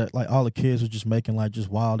instead of like all the kids was just making like just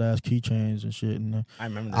wild ass keychains and shit. And I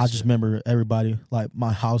remember. I just remember everybody like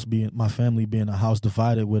my family being a house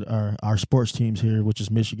divided with our sports teams here, which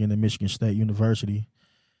is Michigan and Michigan State University,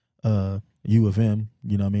 U of M.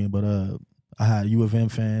 You know what I mean? But I had U of M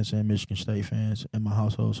fans and Michigan State fans in my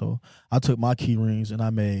household. So I took my key rings and I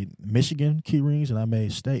made Michigan key rings and I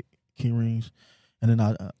made state key rings. And then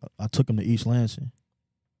I took them to East Lansing.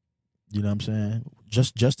 You know what I'm saying?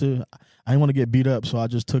 Just to, I didn't want to get beat up, so I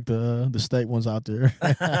just took the state ones out there.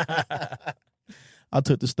 I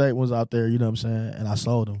took the state ones out there, you know what I'm saying? And I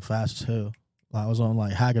sold them fast as hell. Like I was on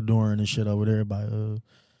like Hagedorn and shit over there by,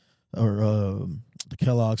 the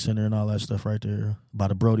Kellogg Center and all that stuff right there by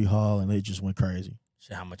the Brody Hall, and they just went crazy.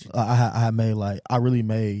 Shit, how much? I made like I really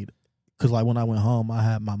made because like when I went home, I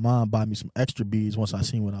had my mom buy me some extra beads once I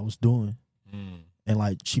seen what I was doing, and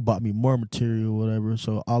like she bought me more material, whatever.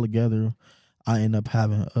 So all together, I ended up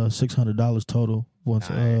having $600 total once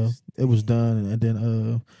it was done, and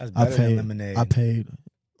then That's better than lemonade. I paid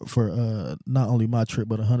for not only my trip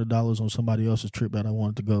but $100 on somebody else's trip that I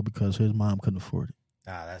wanted to go because his mom couldn't afford it.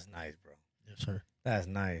 Ah, that's nice, bro. Yes, sir. That's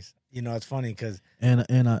nice. You know, it's funny because... And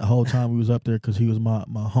the whole time we was up there because he was my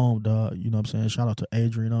home dog. You know what I'm saying? Shout out to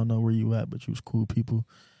Adrian. I don't know where you at, but you was cool people.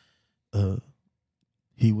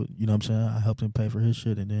 He would, you know what I'm saying? I helped him pay for his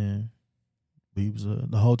shit. And then we was,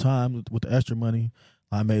 the whole time with the extra money,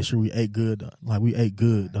 I made sure we ate good. Like we ate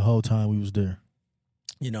good the whole time we was there.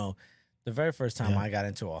 You know, the very first time I got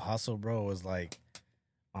into a hustle, bro, was like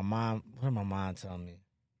my mom... What did my mom tell me?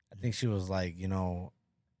 I think she was like, you know...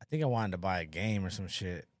 I think I wanted to buy a game or some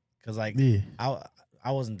shit. Because, like,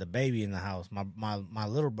 I wasn't the baby in the house. My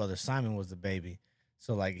little brother, Simon, was the baby.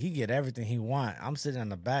 So, like, he get everything he want. I'm sitting on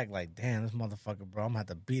the back like, damn, this motherfucker, bro. I'm going to have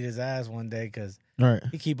to beat his ass one day because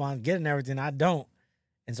he keep on getting everything. I don't.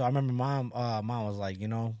 And so I remember mom was like, you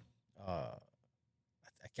know,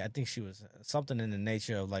 I think she was something in the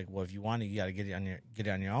nature of, like, well, if you want it, you got to get it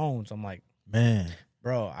on your own. So I'm like, man.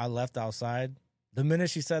 Bro, I left outside. The minute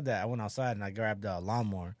she said that, I went outside and I grabbed a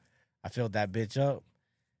lawnmower. I filled that bitch up.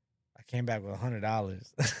 I came back with $100.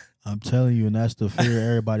 I'm telling you, and that's the fear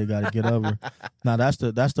everybody got to get over. Now, that's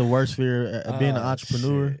the worst fear of being an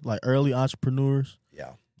entrepreneur, shit. like early entrepreneurs.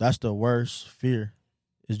 Yeah. That's the worst fear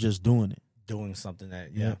is just doing it. Doing something that,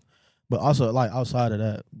 But also, like, outside of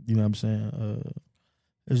that, you know what I'm saying?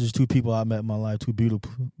 There's just two people I met in my life, two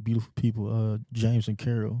beautiful people, James and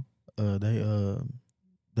Carol.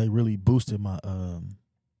 They really boosted my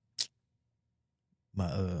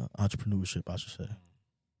entrepreneurship, I should say.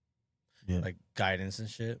 Yeah, like guidance and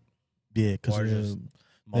shit. Yeah, because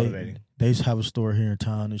motivating. They used to have a store here in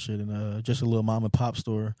town and shit, and just a little mom and pop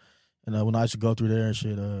store. And when I used to go through there and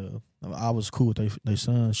shit, I was cool with they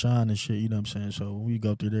son Sean and shit. You know what I'm saying? So we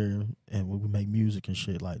go through there and we make music and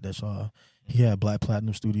shit. Like that's all. He had Black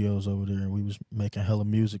Platinum Studios over there, and we was making hella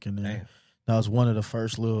music in there. Damn. That was one of the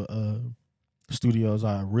first little studios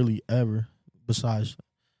I really ever, besides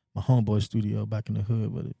my homeboy studio back in the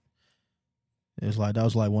hood, but it's like that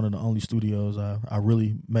was like one of the only studios I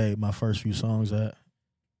really made my first few songs at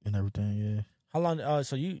and everything. Yeah. How long?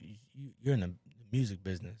 So you're in the music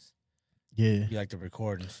business. Yeah. You like to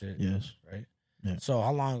record and shit. Yes. Right. Yeah. So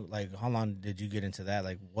how long did you get into that?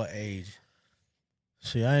 Like what age?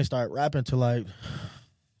 See, I ain't start rapping till like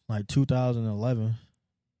 2011.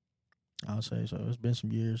 I'll say so. It's been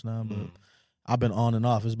some years now, but I've been on and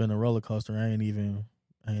off. It's been a roller coaster. I ain't even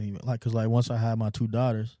like, cause like once I had my two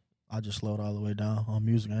daughters, I just slowed all the way down on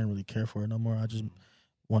music. I didn't really care for it no more. I just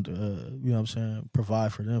want to, you know what I'm saying,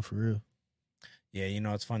 provide for them for real. Yeah, you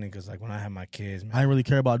know, it's funny because like when I had my kids, man, I didn't really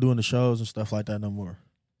care about doing the shows and stuff like that no more.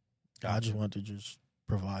 Gotcha. I just wanted to just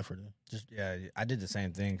provide for them. I did the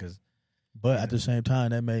same thing but at the same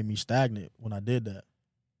time, that made me stagnant when I did that.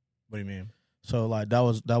 What do you mean? So like that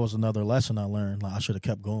was another lesson I learned. Like I should have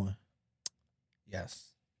kept going.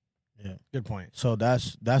 Yes. Yeah. Good point. So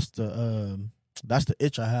that's the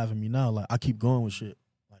itch I have in me now. Like I keep going with shit.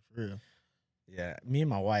 Like for real. Yeah. Me and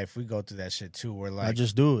my wife, we go through that shit too. We're like, I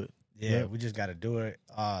just do it. Yeah, we just gotta do it.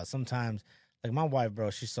 Sometimes, like my wife, bro,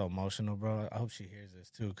 she's so emotional, bro. I hope she hears this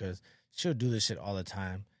too, because she'll do this shit all the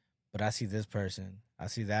time. But I see this person, I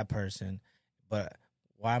see that person, but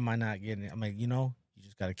why am I not getting it? I'm like, you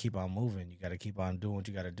got to keep on moving. You got to keep on doing what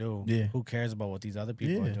you got to do. Yeah. Who cares about what these other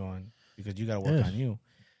people are doing? Because you got to work Yes. on you.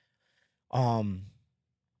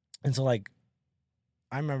 And so like,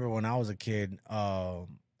 I remember when I was a kid, I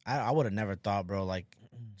would have never thought, bro, like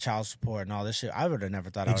child support and all this shit. I would have never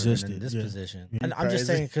thought I would have been in this position. Yeah, and I'm just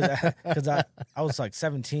saying because I was like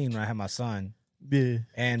 17 when I had my son. Yeah.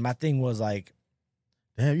 And my thing was like,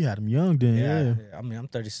 damn, you had him young then. Yeah. I mean, I'm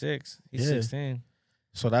 36. He's 16.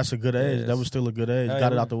 So that's a good age. Yes. That was still a good age. Hell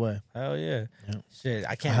Got it yeah. out the way. Hell yeah. Shit,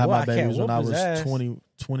 I I can't. had my I can't babies whoop when I his was ass.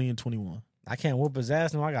 20 and 21. I can't whoop his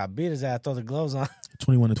ass. No, I got beat his ass. Throw the gloves on.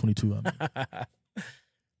 21 and 22. I mean.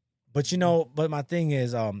 But you know, but my thing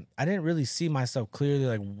is, I didn't really see myself clearly.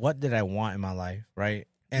 Like, what did I want in my life, right?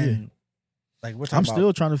 And like we're talking I'm about,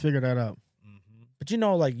 still trying to figure that out. But you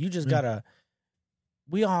know, like you just gotta.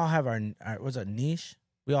 We all have our what's a niche.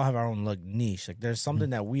 We all have our own niche. Like there's something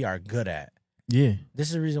that we are good at. Yeah. This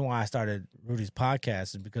is the reason why I started Rudy's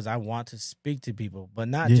podcast, is because I want to speak to people, but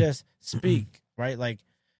not just speak, right? Like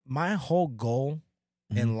my whole goal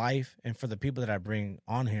in life, and for the people that I bring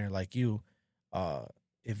on here, like you,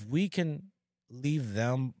 if we can leave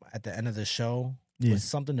them at the end of the show with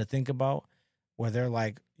something to think about, where they're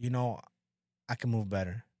like, you know, I can move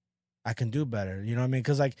better, I can do better. You know what I mean?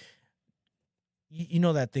 Because like, you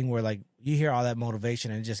know that thing where like you hear all that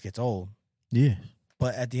motivation and it just gets old. Yeah.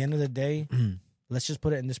 But at the end of the day, let's just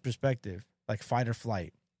put it in this perspective, like fight or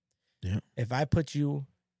flight. Yeah. If I put you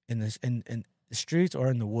in the streets or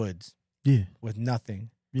in the woods, with nothing,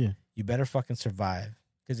 you better fucking survive.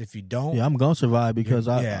 Because if you don't, I'm gonna survive because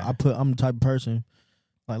I'm the type of person.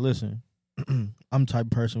 Like, listen, I'm the type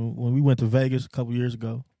of person. When we went to Vegas a couple years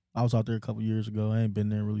ago, I was out there a couple years ago. I ain't been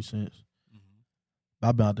there really since.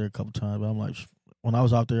 I've been out there a couple times, but I'm like, when I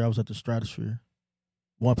was out there, I was at the Stratosphere.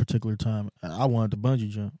 One particular time, I wanted to bungee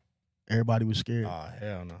jump. Everybody was scared. Oh,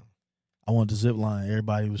 hell no. I wanted to zip line.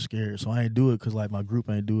 Everybody was scared. So I ain't do it because, like, my group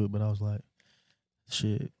ain't do it. But I was like,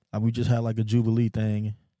 shit. We just had, like, a Jubilee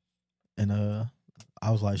thing. And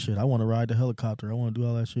I was like, shit, I want to ride the helicopter. I want to do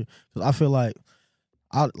all that shit. Because I feel like,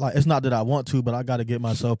 it's not that I want to, but I got to get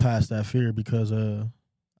myself past that fear because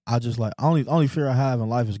I just, like, only fear I have in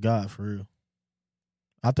life is God, for real.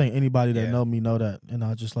 I think anybody that know me know that. And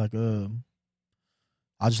I just like to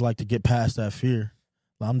get past that fear.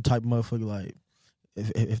 Like, I'm the type of motherfucker, like,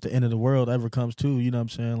 if the end of the world ever comes to, you know what I'm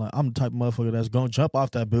saying? Like, I'm the type of motherfucker that's going to jump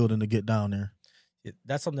off that building to get down there.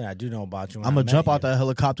 That's something I do know about you. I'm going to jump out that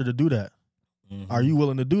helicopter to do that. Are you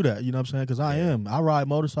willing to do that? You know what I'm saying? Because I am. I ride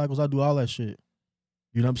motorcycles. I do all that shit.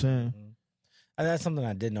 You know what I'm saying? And that's something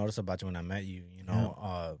I did notice about you when I met you. You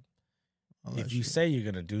know, if you say you're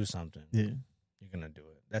going to do something, you're going to do it.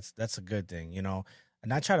 That's a good thing, you know?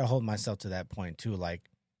 And I try to hold myself to that point, too. Like,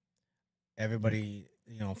 everybody,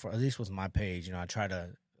 you know, for at least with my page, you know, I try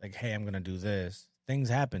to, like, hey, I'm going to do this. Things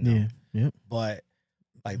happen, though. Yeah. But,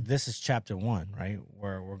 like, this is chapter 1, right?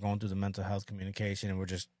 Where we're going through the mental health communication and we're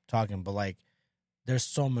just talking. But, like, there's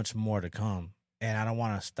so much more to come. And I don't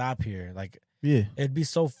want to stop here. Like, it'd be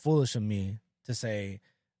so foolish of me to say,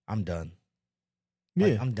 I'm done.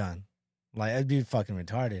 Like, I'm done. Like, it'd be fucking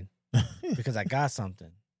retarded because I got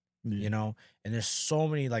something. You know, and there's so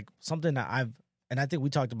many, like, something that and I think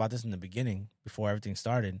we talked about this in the beginning before everything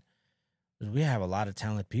started. We have a lot of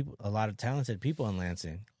talented people in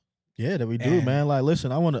Lansing. Yeah, that we do, man. Like,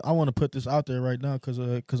 listen, I want to put this out there right now because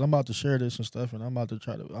I'm about to share this and stuff, and I'm about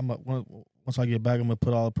to once I get back, I'm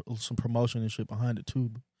gonna put some promotion and shit behind it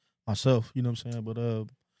too, myself. You know what I'm saying? But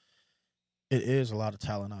it is a lot of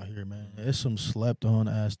talent out here, man. It's some slept on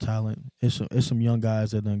ass talent. It's some young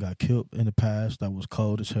guys that done got killed in the past that was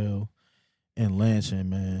cold as hell. In Lansing,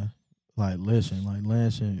 man. Like, listen, like,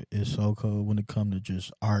 Lansing is so cold when it comes to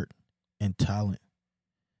just art and talent.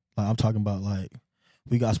 Like, I'm talking about, like,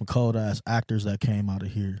 we got some cold ass actors that came out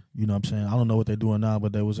of here. You know what I'm saying? I don't know what they're doing now,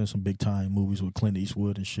 but they was in some big time movies with Clint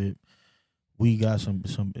Eastwood and shit. We got some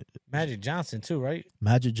Magic Johnson too, right?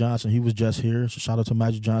 Magic Johnson, he was just here. So shout out to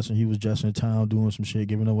Magic Johnson. He was just in town doing some shit,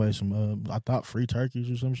 giving away some I thought free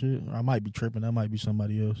turkeys or some shit. Or I might be tripping. That might be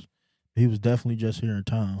somebody else. He was definitely just here in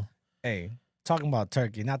town. Hey, talking about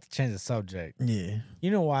turkey, not to change the subject. Yeah.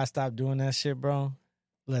 You know why I stopped doing that shit, bro?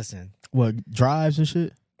 Listen. What, drives and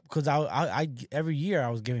shit? Because I every year I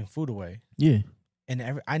was giving food away. Yeah.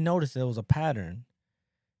 And I noticed there was a pattern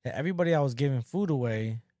that everybody I was giving food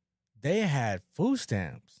away, they had food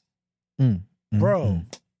stamps. Bro,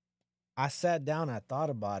 I sat down, I thought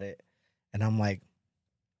about it, and I'm like,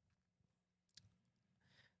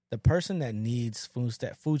 the person that needs food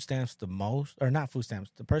stamps the most, or not food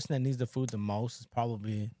stamps, the person that needs the food the most is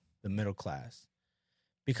probably the middle class.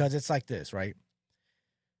 Because it's like this, right?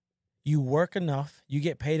 You work enough, you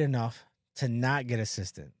get paid enough to not get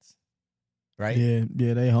assistance, right?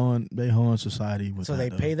 Yeah, they harm society with So that, they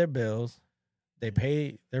though. pay their bills, they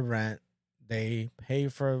pay their rent, they pay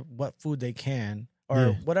for what food they can,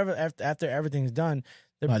 or whatever. After everything's done,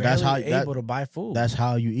 they're Like, barely able to buy food. That's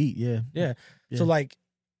how you eat, yeah. So like,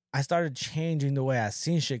 I started changing the way I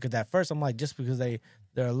seen shit, because at first I'm like, just because they're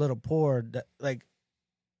a little poor, that, like,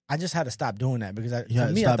 I just had to stop doing that, because I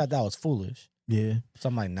thought that was foolish. Yeah. So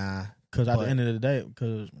I'm like, nah. Because at the end of the day,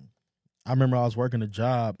 because I remember I was working a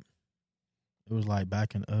job. It was like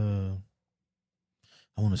back in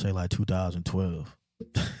I want to say like 2012.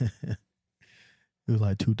 It was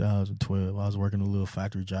like 2012. I was working a little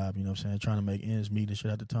factory job, you know what I'm saying, trying to make ends meet and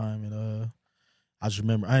shit at the time. And I just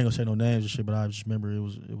remember, I ain't gonna say no names and shit, but I just remember it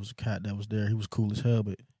was a cat that was there. He was cool as hell,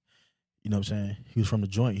 but you know what I'm saying, he was from the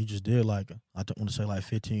joint. He just did like, I want to say like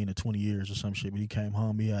 15 to 20 years or some shit, but he came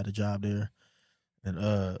home, he had a job there.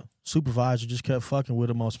 And supervisor just kept fucking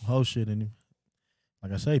with him on some whole shit. And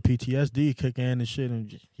like I say, P.T.S.D kick in and shit,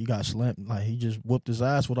 and he got slammed. Like, he just whooped his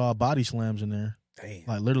ass with all body slams in there. Damn.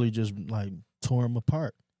 Like, literally just like tore him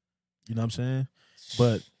apart. You know what I'm saying?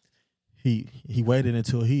 But he waited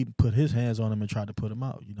until he put his hands on him and tried to put him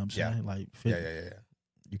out. You know what I'm saying? Like,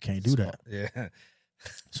 you can't do that. Yeah.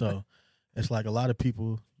 So it's like a lot of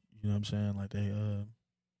people, you know what I'm saying, like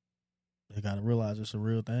they got to realize it's a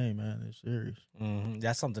real thing, man. It's serious. Mm-hmm.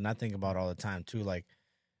 That's something I think about all the time too. Like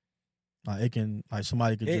it can, like,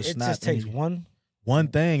 somebody could just snap. It just takes one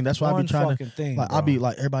thing. That's why I be trying to. Thing, like, bro. I'll be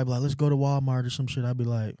like, everybody be like, let's go to Walmart or some shit. I'll be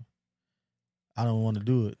like, I don't want to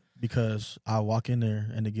do it, because I walk in there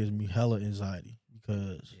and it gives me hella anxiety,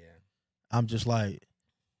 because I'm just like,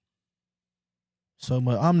 so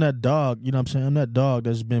much. I'm that dog, you know what I'm saying? I'm that dog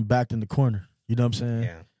that's been backed in the corner. You know what I'm saying?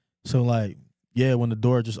 Yeah. So like, yeah, when the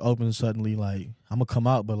door just opens suddenly, like, I'm gonna come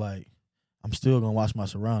out, but like, I'm still gonna watch my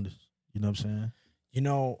surroundings. You know what I'm saying? You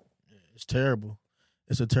know, it's terrible.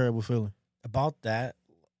 It's a terrible feeling. About that,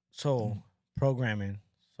 so programming.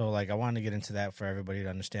 So like, I wanted to get into that for everybody to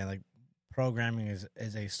understand. Like, programming is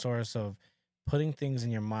a source of putting things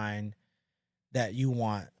in your mind that you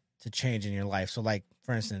want to change in your life. So like,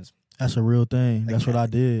 for instance, that's a real thing. That's what I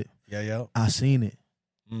did. Yeah. I seen it.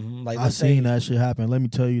 Mm-hmm. Like, I seen that shit happen. Let me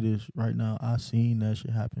tell you this right now. I seen that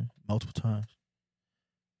shit happen multiple times.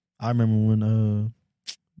 I remember when I'm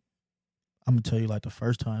gonna tell you, like, the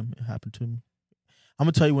first time it happened to me. I'm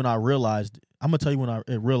gonna tell you when I realized. I'm gonna tell you when I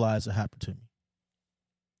realized it happened to me.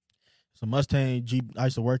 It's a Mustang Jeep. I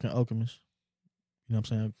used to work in Okemos. You know what I'm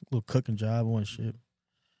saying? A little cooking job and shit.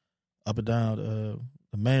 Up and down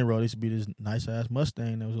the main road, there used to be this nice ass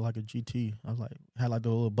Mustang that was like a GT. I was like, had like the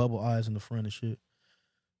little bubble eyes in the front and shit.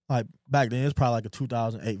 Like, back then, it's probably like a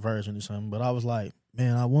 2008 version or something. But I was like,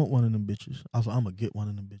 man, I want one of them bitches. I was like, I'm gonna get one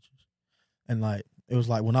of them bitches. And like, it was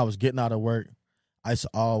like when I was getting out of work, I used to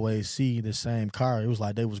always see the same car. It was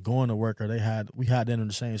like they was going to work, or we had them on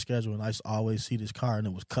the same schedule, and I used to always see this car, and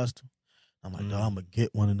it was custom. I'm like, dog, I'm gonna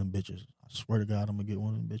get one of them bitches. I swear to God, I'm gonna get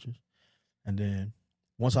one of them bitches. And then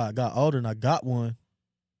once I got older and I got one,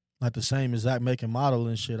 like the same exact make and model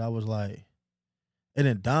and shit, I was like, it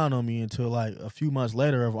didn't dawn on me until like a few months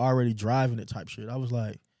later of already driving it type shit. I was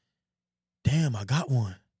like, damn, I got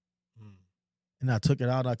one. And I took it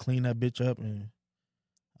out, I cleaned that bitch up, and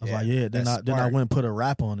I was like, yeah. Then I went and put a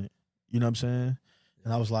wrap on it. You know what I'm saying?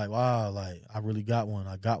 And I was like, wow, like, I really got one.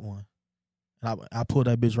 I got one. And I pulled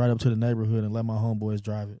that bitch right up to the neighborhood and let my homeboys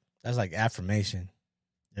drive it. That's like affirmation.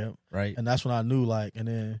 Yep. Right. And that's when I knew, like, and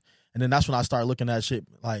then that's when I started looking at shit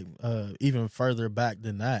like even further back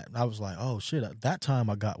than that. And I was like, oh shit, at that time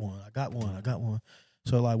I got one. I got one.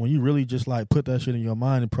 So like, when you really just like put that shit in your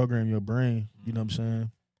mind and program your brain, you know what I'm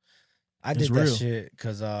saying? I did that shit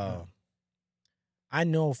because I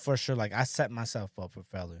know for sure, like, I set myself up for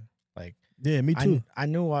failure. Like, yeah, me too. I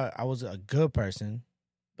knew I was a good person,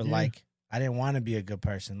 but like, I didn't want to be a good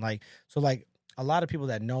person. Like, so like, a lot of people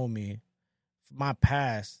that know me, my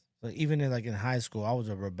past, like, even in high school, I was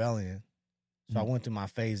a rebellion. So I went through my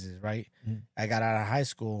phases, right? I got out of high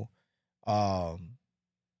school, and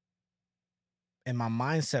my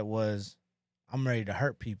mindset was, I'm ready to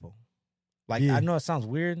hurt people. Like, I know it sounds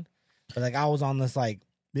weird, but like, I was on this like,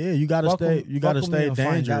 yeah, you gotta stay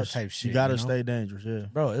dangerous. Type shit, you gotta stay dangerous, yeah,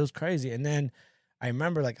 bro. It was crazy. And then I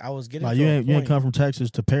remember, like, I was getting like, you ain't come from Texas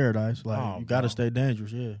to paradise. Like, you gotta stay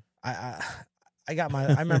dangerous, yeah. I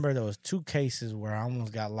remember there was 2 cases where I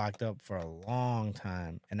almost got locked up for a long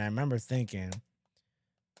time, and I remember thinking,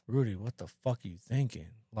 Rudy, what the fuck are you thinking?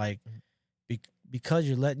 Like, because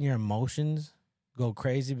you're letting your emotions go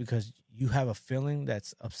crazy because you have a feeling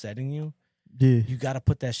that's upsetting you. Yeah, you got to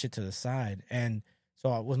put that shit to the side. And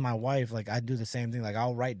so with my wife, like, I do the same thing. Like,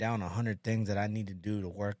 I'll write down 100 things that I need to do to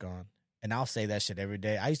work on. and I'll say that shit every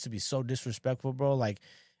day. I used to be so disrespectful, bro. Like,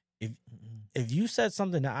 if you said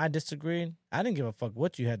something that I disagreed, I didn't give a fuck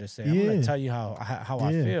what you had to say. I'm gonna tell you how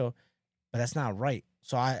I feel, but that's not right.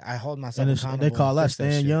 So I hold myself accountable. They call that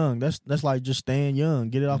staying young. That's like just staying young.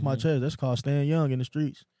 Get it off my chest. That's called staying young in the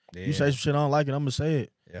streets. Yeah. You say some shit I don't like it, I'm gonna say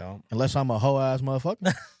it. Yeah. Unless I'm a hoe ass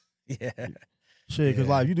motherfucker. Yeah. Shit, cause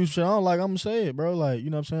like if you do shit I don't like, I'm gonna say it, bro. Like, you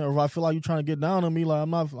know what I'm saying? Or if I feel like you trying to get down on me, like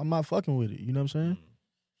I'm not fucking with it. You know what I'm saying?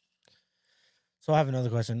 So I have another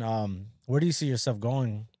question. Where do you see yourself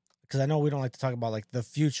going? Because I know we don't like to talk about like the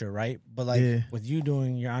future, right? But like with you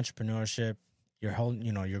doing your entrepreneurship,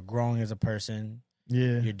 you're growing as a person.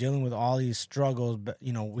 Yeah. You're dealing with all these struggles, but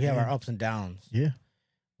we have our ups and downs. Yeah.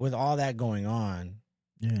 With all that going on,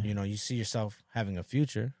 you see yourself having a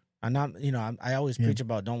future. I'm not, I always preach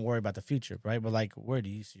about don't worry about the future, right? But like, where do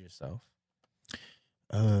you see yourself?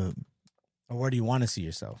 Or where do you want to see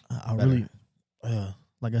yourself? I really,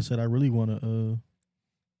 like I said, I really want to.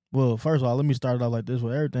 Well, first of all, let me start it off like this.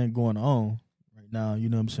 With everything going on right now, you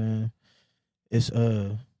know what I'm saying? It's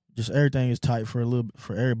just everything is tight for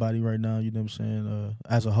everybody right now. You know what I'm saying?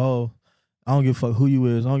 As a whole, I don't give a fuck who you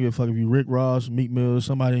is. I don't give a fuck if you Rick Ross, Meek Mill,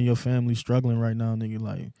 somebody in your family struggling right now, nigga.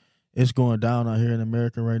 Like, it's going down out here in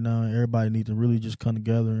America right now, and everybody needs to really just come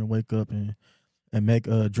together and wake up and make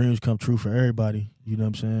dreams come true for everybody. You know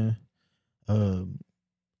what I'm saying?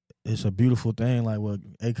 It's a beautiful thing, like what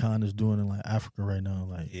Akon is doing in like Africa right now.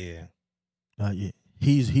 Like,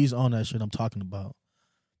 he's on that shit I'm talking about.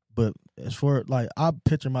 But as for like, I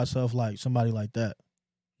picture myself like somebody like that.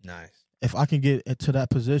 Nice. If I can get to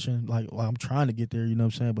that position, like I'm trying to get there, you know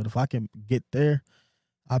what I'm saying? But if I can get there,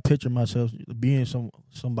 I picture myself being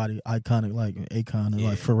somebody iconic like Akon or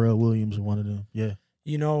like Pharrell Williams or one of them. Yeah.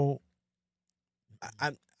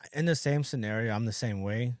 I'm in the same scenario. I'm the same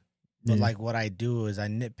way. But like what I do is I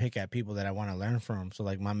nitpick at people that I want to learn from. So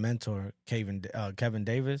like my mentor, Kevin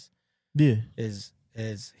Davis,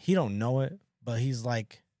 is he don't know it, but he's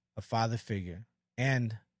like a father figure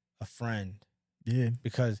and a friend. Yeah.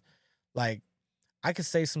 Because like I could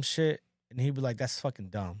say some shit and he'd be like, "That's fucking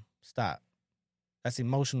dumb. Stop. That's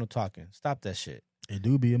emotional talking. Stop that shit." It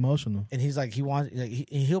do be emotional. And he's like,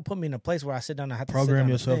 he'll put me in a place where I sit down and have to program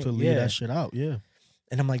yourself to leave that shit out. Yeah.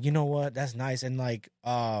 And I'm like, you know what? That's nice. And like,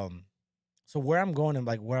 so where I'm going and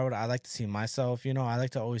like where would I like to see myself, I like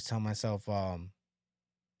to always tell myself, I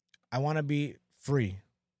want to be free,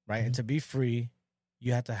 right? Mm-hmm. And to be free,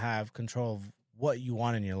 you have to have control of what you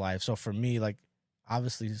want in your life. So for me, like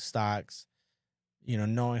obviously stocks,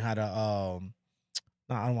 knowing how to,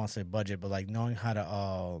 I don't want to say budget, but like knowing how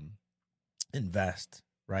to invest,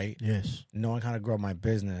 right? Yes. Knowing how to grow my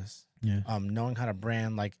business. Yeah. Knowing how to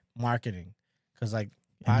brand like marketing, because like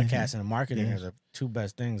podcasting and marketing are the two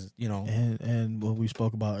best things, And what we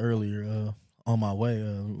spoke about earlier, on my way,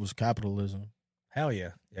 was capitalism. Hell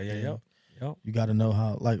yeah. Yeah. You got to know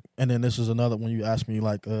how, like, and then this is another when you ask me,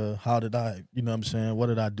 like, how did I, you know what I'm saying? What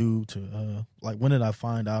did I do to, like, when did I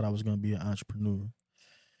find out I was going to be an entrepreneur?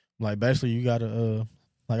 Like, basically, you got to,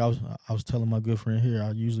 like, I was telling my good friend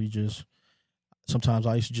here, sometimes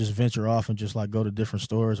I used to just venture off and just, like, go to different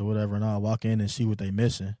stores or whatever, and I'll walk in and see what they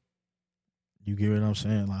missing. You get what I'm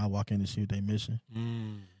saying? Like, I walk in and see what they missing.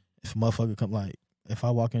 If a motherfucker come, like, if I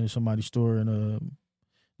walk into somebody's store and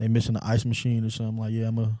they missing an ice machine or something, like, yeah,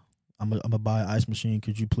 I'm gonna buy an ice machine.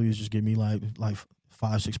 Could you please just give me like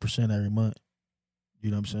 5-6% every month?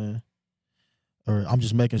 You know what I'm saying? Or I'm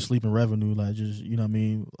just making sleeping revenue, like just, you know what I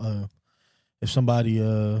mean? If somebody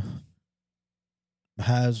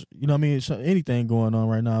has, you know what I mean, anything going on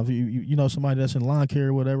right now, if you know somebody that's in lawn care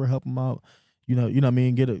or whatever, help them out. You know what I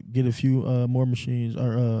mean? Get a few more machines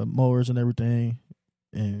or mowers and everything,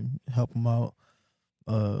 and help them out.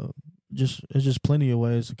 It's just plenty of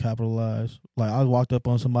ways to capitalize. Like I walked up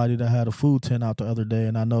on somebody that had a food tent out the other day,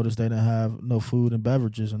 and I noticed they didn't have no food and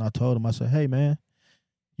beverages, and I told him, I said, "Hey man,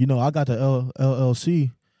 I got the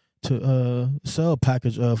LLC to sell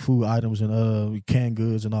packaged food items and canned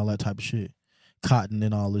goods and all that type of shit, cotton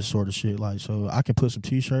and all this sort of shit. Like, so I can put some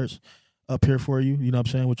T-shirts up here for you, you know what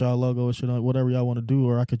I'm saying, with y'all logo and shit, whatever y'all want to do,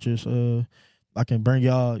 or I could just I can bring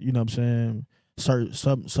y'all, you know what I'm saying,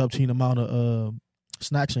 certain amount of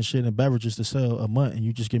snacks and shit and beverages to sell a month, and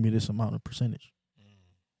you just give me this amount of percentage."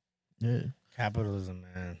 Yeah, capitalism,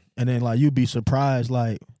 man. And then like you'd be surprised,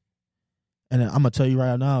 like, and then I'm gonna tell you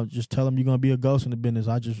right now, just tell them you're gonna be a ghost in the business.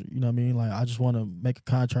 I just, you know what I mean, like I just want to make a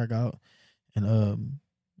contract out, and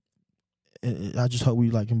I just hope we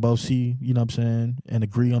like can both see, you know what I'm saying, and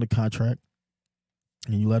agree on the contract,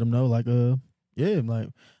 and you let them know, like, yeah, like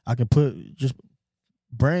I can just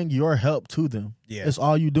bring your help to them. Yeah, that's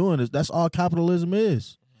all you doing. That's all capitalism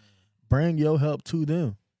is. Bring your help to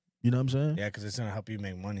them. You know what I'm saying? Yeah, because it's gonna help you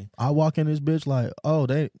make money. I walk in this bitch like, oh,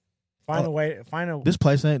 Find a way. This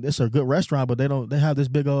place ain't. It's a good restaurant, but they have this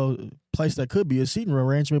big old place that could be a seating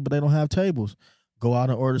arrangement, but they don't have tables. Go out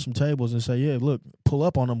and order some tables and say, yeah, look, pull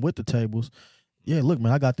up on them with the tables. Yeah, look,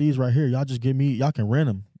 man, I got these right here. Y'all just give me. Y'all can rent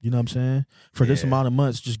them. You know what I'm saying? For this amount of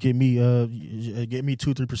months, just give me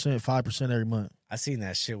 2-3%, 5% every month. I seen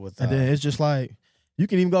that shit with. And then it's just like you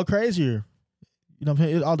can even go crazier. You know what I'm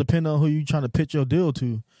saying? It all depends on who you trying to pitch your deal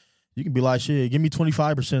to. You can be like, shit, give me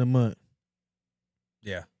 25% a month.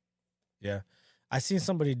 Yeah. Yeah. I seen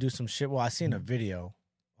somebody do some shit. Well, I seen a video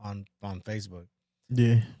on Facebook.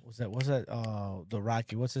 Yeah. What's that? The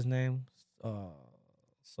Rocky, what's his name?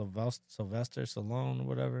 Sylvester Stallone or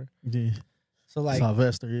whatever. Yeah. So like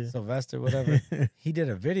Sylvester, whatever. He did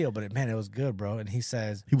a video, but it was good, bro. And he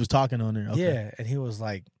says he was talking on there. Okay. Yeah, and he was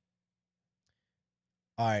like,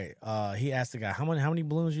 all right, he asked the guy, how many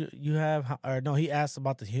balloons you have? Or no, he asked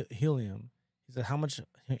about the helium. He said, how much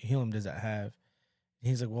helium does that have? And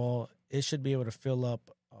he's like, well, it should be able to fill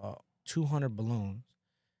up 200 balloons.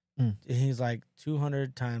 And he's like,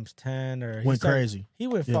 200 times 10, or went crazy. He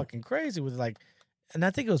went fucking crazy with like, and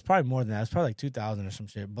I think it was probably more than that. It's probably like 2,000 or some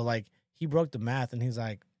shit. But like, he broke the math, and he's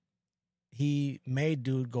like, he made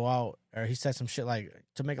dude go out, or he said some shit like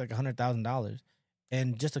to make like $100,000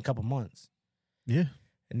 in just a couple months. Yeah.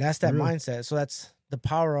 And that's that mindset. So that's the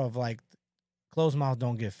power of like closed mouth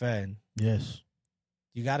don't get fed. Yes.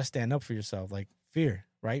 You got to stand up for yourself. Like fear,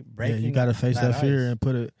 right? Breaking you got to face that fear ice. and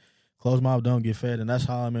put it, closed mouth don't get fed. And that's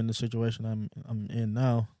how I'm in the situation I'm in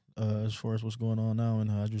now, as far as what's going on now. And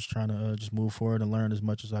I'm just trying to just move forward and learn as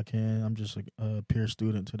much as I can. I'm just a peer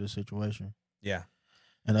student to this situation. Yeah.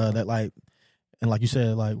 And that like, and like you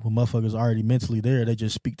said, like when motherfuckers already mentally there, they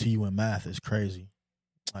just speak to you in math. It's crazy.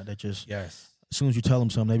 Like they just, yes. As soon as you tell them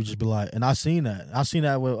something, they would just be like, and I seen that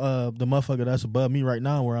with the motherfucker that's above me right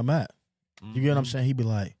now where I'm at. You get what I'm saying? He'd be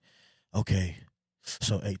like, okay,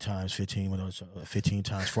 so 8 times 15, 15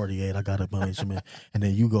 times 48, I got a bunch of men. And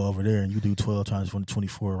then you go over there and you do 12 times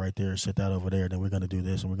 24 right there, set that over there, then we're going to do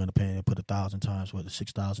this and we're going to pay and put 1,000 times,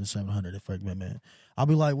 6,700 for man. I'll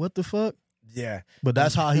be like, what the fuck? Yeah. But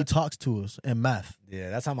that's how he talks to us in math.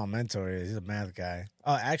 Yeah, that's how my mentor is. He's a math guy.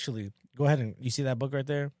 Oh, actually, go ahead and, you see that book right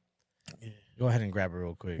there? Yeah. Go ahead and grab it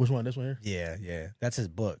real quick. Which one? This one here? Yeah, yeah. That's his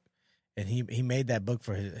book. And he made that book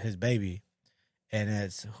for his baby. And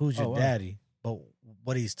it's Who's Your Daddy? But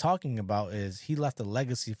what he's talking about is he left a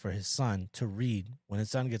legacy for his son to read when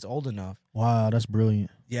his son gets old enough. Wow, that's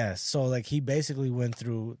brilliant. Yes. So like he basically went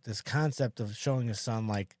through this concept of showing his son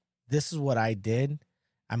like, this is what I did.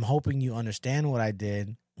 I'm hoping you understand what I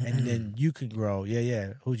did. And then you can grow.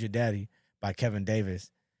 Yeah. Who's Your Daddy? By Kevin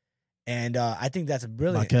Davis. And I think that's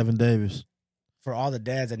brilliant. By Kevin Davis. For all the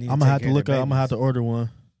dads that need I'm going to have to look up. I'm going to have to order one.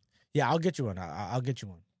 Yeah, I'll get you one. I'll get you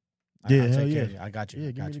one. Yeah, hell yeah. I got you. Yeah,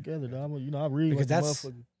 get me together, dog. You know, I read because that's I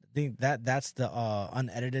think that's the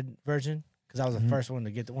unedited version because I was the first one to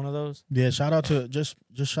get one of those. Yeah, shout out to just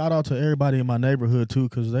shout out to everybody in my neighborhood too,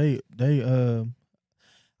 because I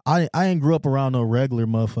ain't grew up around no regular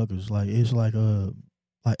motherfuckers. Like it's like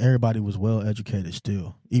everybody was well educated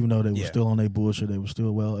still, even though they were still on their bullshit. They were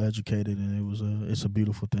still well educated, and it was it's a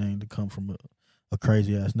beautiful thing to come from a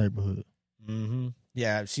crazy ass neighborhood. Mm-hmm.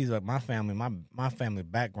 Yeah, see, like my family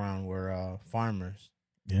background were farmers.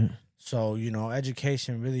 Yeah. So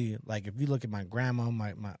education really, like if you look at my grandma,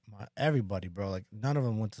 my everybody, bro, like none of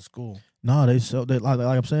them went to school. No, they like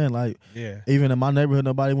I'm saying, like even in my neighborhood,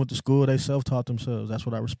 nobody went to school. They self-taught themselves. That's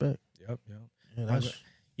what I respect. Yep. Yeah, that's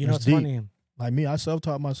it's deep. funny. Like me, I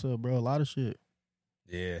self-taught myself, bro. A lot of shit.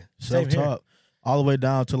 Yeah, self-taught all the way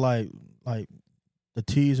down to like the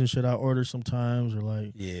teas and shit I order sometimes, or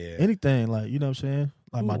like anything, like you know what I'm saying,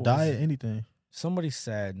 like my diet, anything. Somebody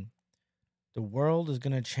said the world is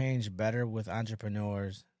gonna change better with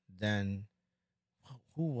entrepreneurs than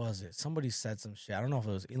who was it? Somebody said some shit. I don't know if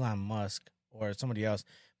it was Elon Musk or somebody else,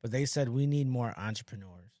 but they said we need more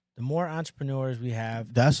entrepreneurs. The more entrepreneurs we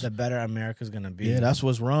have, the better America's gonna be. Yeah, that's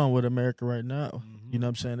what's wrong with America right now. Mm-hmm. You know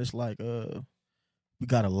what I'm saying? It's like we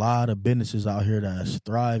got a lot of businesses out here that's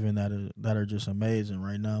thriving that are just amazing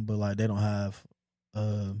right now, but like they don't have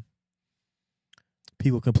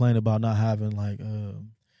people complain about not having like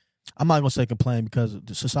I'm not gonna say complain because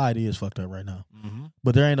the society is fucked up right now. Mm-hmm.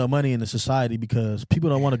 But there ain't no money in the society because people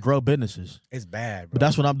don't want to grow businesses. It's bad, bro. But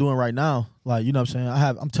that's what I'm doing right now. Like, you know what I'm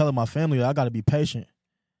saying? I'm telling my family I gotta be patient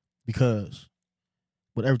because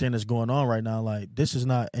with everything that's going on right now, like this is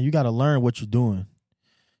not, and you gotta learn what you're doing.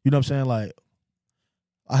 You know what I'm saying? Like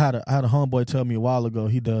I had a homeboy tell me a while ago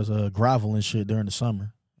he does gravel and shit during the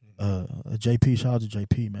summer. JP, shout out to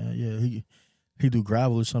JP, man. Yeah, he do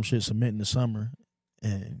gravel or some shit, cement in the summer,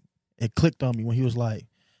 and it clicked on me when he was like,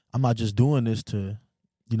 I'm not just doing this to,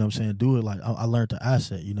 you know what I'm saying, do it. Like, I learned the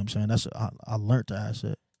asset, you know what I'm saying? I learned the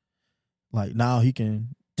asset. Like, now he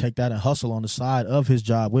can take that and hustle on the side of his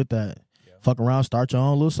job with that. Yeah. Fuck around, start your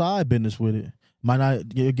own little side business with it. Might not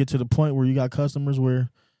get to the point where you got customers where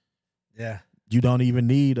you don't even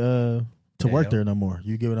need to work there no more.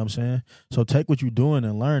 You get what I'm saying? So take what you're doing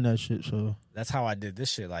and learn that shit. So that's how I did this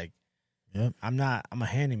shit. Like, I'm a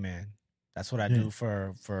handyman. That's what I do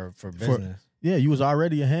for business. You was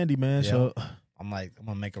already a handyman, so I'm like, I'm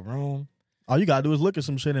gonna make a room. All you gotta do is look at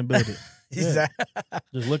some shit and build it. Exactly.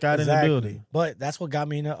 Just look at it and build it. But that's what got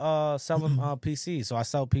me into selling PCs. So I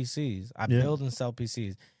sell PCs. I build and sell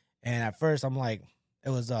PCs. And at first, I'm like, it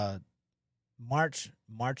was March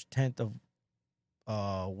 10th of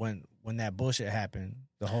when that bullshit happened.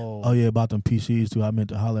 The whole about them PCs too. I meant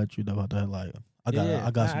to holler at you about that. Like,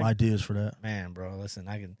 I got some ideas for that. Man, bro, listen,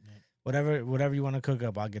 I can whatever you want to cook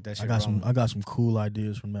up, I'll get that shit. I got some cool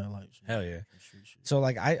ideas from that. Like, hell yeah. So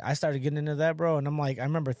like I started getting into that, bro, and I'm like, I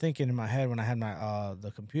remember thinking in my head when I had my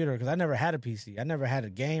the computer, because I never had a PC, I never had a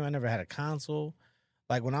game, I never had a console.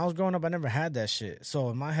 Like when I was growing up, I never had that shit. So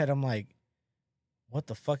in my head, I'm like, what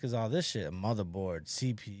the fuck is all this shit? A motherboard,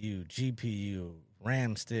 CPU, GPU,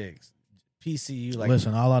 RAM sticks, PCU. Like,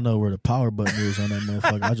 listen, all I know where the power button is on that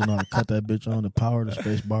motherfucker. I just know how to cut that bitch on, the power, the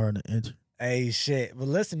space bar, and the enter. Hey, shit. But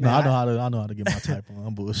listen, man. No, I know how to get my type on.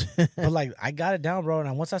 I'm bullshit. But like, I got it down, bro.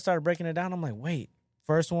 And once I started breaking it down, I'm like, wait.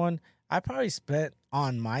 First one, I probably spent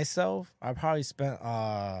on myself. I probably spent,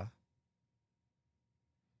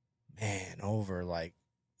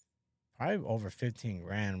 over 15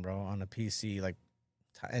 grand, bro, on a PC, like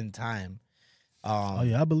in time.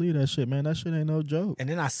 I believe that shit, man. That shit ain't no joke. And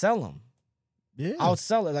then I sell them. Yeah, I'll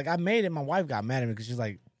sell it. Like I made it. My wife got mad at me because she's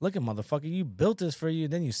like, "Look at motherfucker, you built this for you,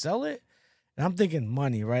 then you sell it." And I'm thinking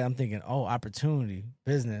money, right? I'm thinking, opportunity,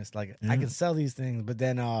 business. Like I can sell these things, but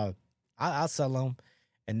then I'll sell them.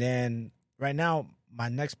 And then right now, my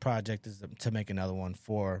next project is to make another one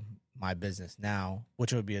for my business now,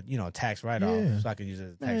 which would be a tax write off, so I could use it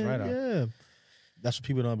as a tax write off. Yeah, that's what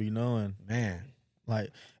people don't be knowing, man.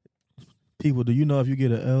 Like, people, do you know if you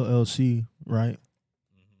get an LLC, right?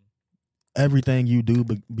 Everything you do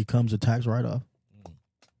becomes a tax write off.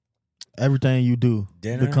 Everything you do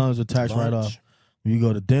becomes a tax write off. When you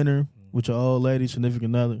go to dinner with your old lady,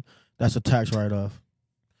 significant other, that's a tax write off.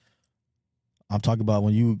 I'm talking about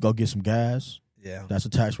when you go get some gas. Yeah, that's a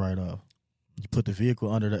tax write off. You put the vehicle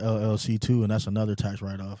under the LLC too, and that's another tax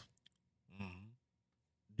write off.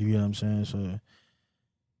 You get what I'm saying? So,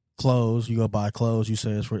 clothes, you go buy clothes. You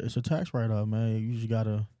say it's a tax write off, man. You just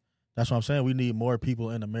gotta. That's what I'm saying. We need more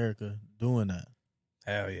people in America doing that.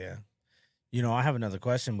 Hell yeah. I have another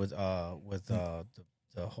question with the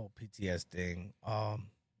whole P.T.S.D thing.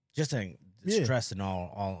 Just saying stress and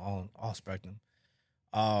all spectrum.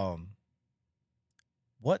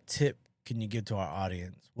 What tip can you give to our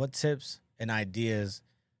audience? What tips and ideas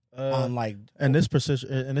on like in this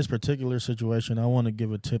particular situation? I want to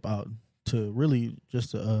give a tip out to really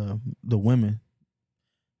just the women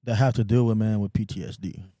that have to deal with with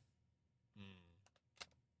PTSD.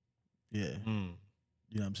 Yeah.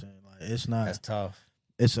 You know what I'm saying? Like, it's not. That's tough.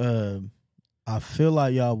 It's I feel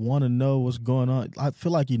like y'all want to know what's going on. I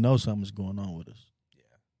feel like something's going on with us.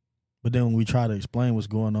 Yeah. But then when we try to explain what's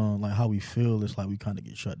going on, like how we feel, it's like we kind of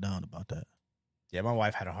get shut down about that. Yeah, my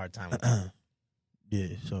wife had a hard time with that. Yeah,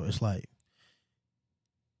 so it's like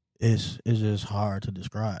it's just hard to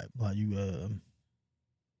describe. Like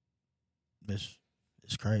it's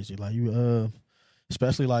crazy. Like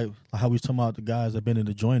especially like how we was talking about the guys that been in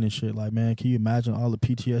the joint and shit. Like, man, can you imagine all the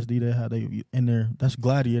PTSD they had? They in there. That's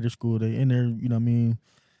gladiator school. They in there. You know what I mean?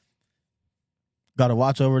 Got to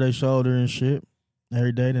watch over their shoulder and shit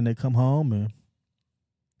every day. Then they come home and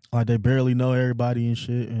like they barely know everybody and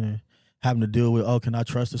shit, and having to deal with, can I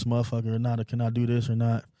trust this motherfucker or not? Or can I do this or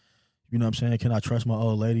not? You know what I'm saying? Can I trust my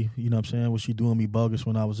old lady? You know what I'm saying? Was she doing me bogus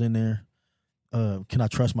when I was in there? Can I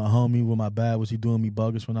trust my homie with my bad? Was he doing me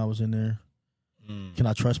bogus when I was in there? Can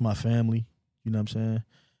I trust my family? You know what I'm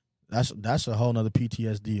saying? That's a whole nother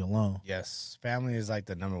PTSD alone. Yes, family is like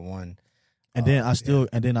the number one. And then I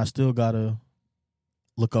still gotta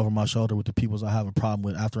look over my shoulder with the peoples I have a problem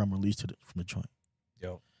with after I'm released from the joint.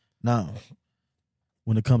 Yo, now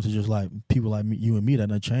when it comes to just like people like me, you and me that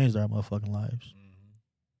done changed our motherfucking lives,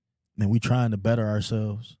 and we trying to better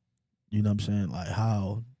ourselves. You know what I'm saying? Like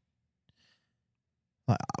how.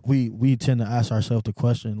 Like we tend to ask ourselves the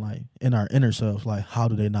question, like in our inner selves, like how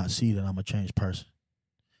do they not see that I'm a changed person?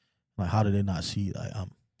 Like how do they not see like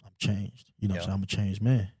I'm changed? You know what I'm saying? I'm a changed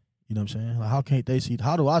man. You know what I'm saying? Like how can't they see?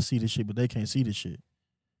 How do I see this shit but they can't see this shit?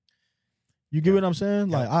 You get what I'm saying?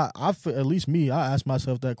 Like I feel, at least me, I ask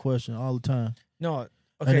myself that question all the time. No,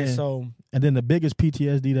 okay, and then the biggest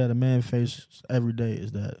PTSD that a man faces every day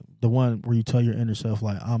is that the one where you tell your inner self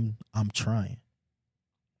like I'm trying.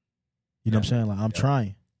 You know what I'm saying? Like I'm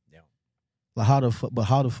trying. Yeah. Like how the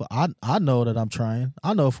fuck? I know that I'm trying.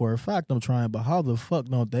 I know for a fact I'm trying. But how the fuck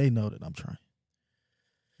don't they know that I'm trying?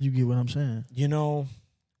 You get what I'm saying? You know,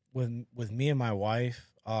 with me and my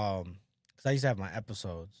wife, because I used to have my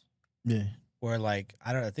episodes. Yeah. Where like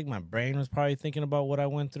I think my brain was probably thinking about what I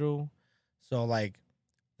went through. So like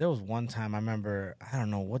there was one time I remember, I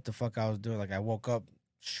don't know what the fuck I was doing. Like I woke up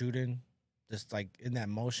shooting, just like in that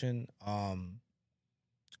motion. I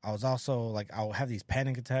was also like, I would have these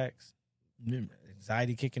panic attacks,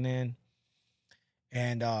 anxiety kicking in.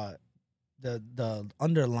 And the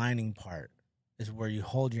underlining part is where you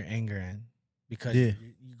hold your anger in because you're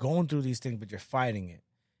going through these things, but you're fighting it.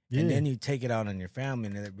 Yeah. And then you take it out on your family,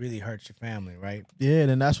 and it really hurts your family, right? Yeah,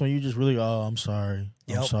 then that's when you just really, I'm sorry.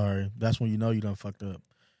 I'm sorry. That's when you know you done fucked up.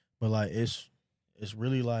 But, like, it's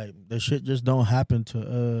really, like, the shit just don't happen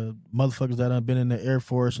to motherfuckers that done been in the Air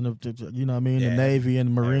Force and, you know what I mean, the Navy and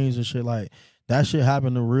the Marines and shit. Like, that shit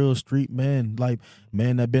happened to real street men. Like,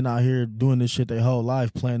 men that been out here doing this shit their whole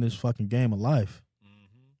life, playing this fucking game of life.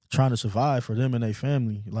 Trying to survive for them and their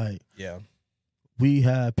family. Like, we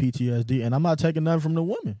have PTSD, and I'm not taking nothing from the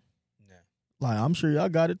women. Yeah. Like, I'm sure y'all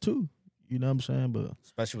got it too. You know what I'm saying? But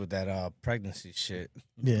especially with that pregnancy shit.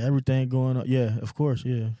 Yeah, everything going on. Yeah, of course,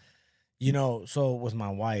 yeah. You know, so with my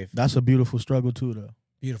wife. That's a beautiful struggle too, though.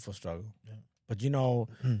 Beautiful struggle. Yeah. But you know,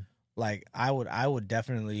 like I would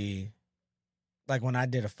definitely, like when I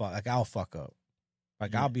did I'll fuck up.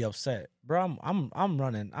 Like I'll be upset. Bro, I'm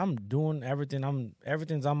running. I'm doing everything.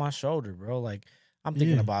 Everything's on my shoulder, bro. Like I'm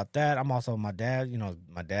thinking about that. I'm also my dad. You know,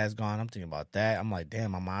 my dad's gone. I'm thinking about that. I'm like,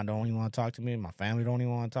 damn, my mom don't even want to talk to me. My family don't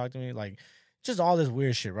even want to talk to me. Like, just all this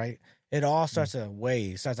weird shit, right? It all starts to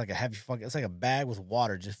weigh. It starts like a heavy fucking. It's like a bag with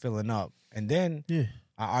water just filling up. And then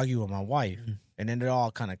I argue with my wife, and then it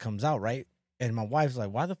all kind of comes out, right? And my wife's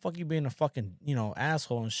like, "Why the fuck you being a fucking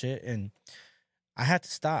asshole and shit?" And I had to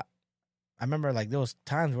stop. I remember like there was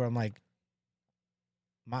times where I'm like,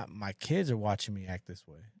 my kids are watching me act this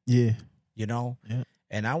way. Yeah. You know? Yeah.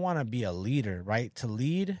 And I want to be a leader, right? To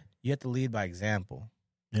lead, you have to lead by example.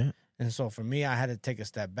 Yeah. And so for me, I had to take a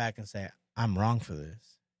step back and say, I'm wrong for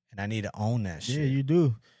this. And I need to own that shit. Yeah, you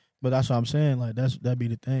do. But that's what I'm saying. Like, that'd be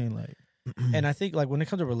the thing. Like, and I think, like, when it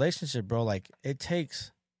comes to relationship, bro, like, it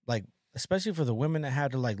takes, like, especially for the women that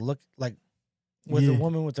have to, like, look, like, with a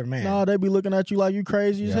woman with their man. No, they be looking at you like you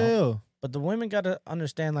crazy as hell. But the women got to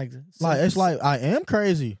understand, like it's like, I am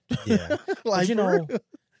crazy. Yeah. Like, you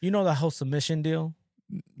know the whole submission deal?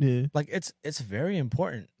 Yeah. Like, it's very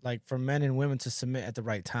important, like, for men and women to submit at the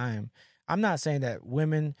right time. I'm not saying that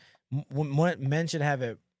men should have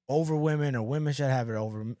it over women or women should have it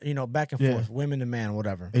over, back and forth, women to man,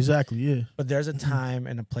 whatever. Exactly, yeah. But there's a time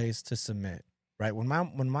and a place to submit, right? When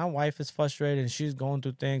my wife is frustrated and she's going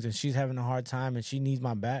through things and she's having a hard time and she needs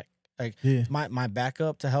my back, like my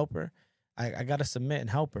backup to help her, I gotta submit and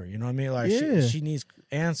help her. You know what I mean? Like she needs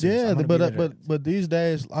answers. Yeah, but these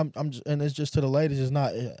days, and it's just to the ladies. It's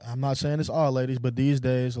not. I'm not saying it's all ladies, but these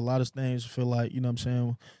days, a lot of things feel like, you know what I'm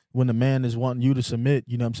saying, when the man is wanting you to submit,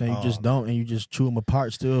 you know what I'm saying, you just don't, and you just chew them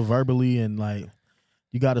apart still verbally, and like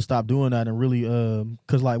you got to stop doing that and really,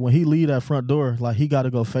 because like when he leave that front door, like he got to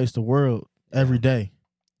go face the world every day.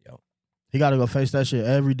 Yep. He got to go face that shit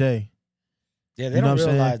every day. Yeah, they don't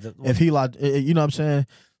realize that. If he like, you know what I'm saying.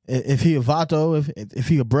 If he a vato, if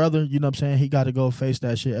he a brother, you know what I'm saying, he got to go face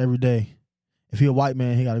that shit every day. If he a white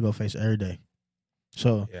man, he got to go face it every day.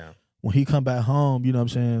 So when he come back home, you know what I'm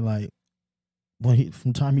saying, like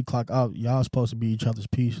from the time he clock out, y'all supposed to be each other's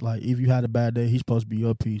peace. Like if you had a bad day, he's supposed to be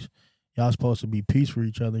your peace. Y'all supposed to be peace for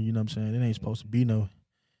each other. You know what I'm saying? It ain't supposed to be no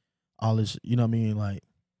all this. You know what I mean? Like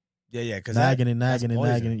because nagging. You know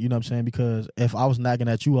what I'm saying? Because if I was nagging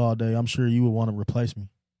at you all day, I'm sure you would want to replace me.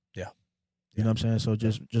 You know what I'm saying? So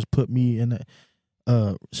just put me in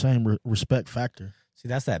the same respect factor. See,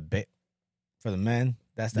 that's that for the men.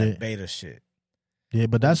 That's that beta shit. Yeah,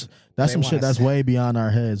 but that's some shit that's way beyond our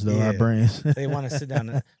heads, though, our brains. They want to sit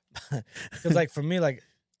down because, like, for me, like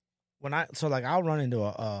I'll run into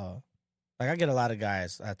I get a lot of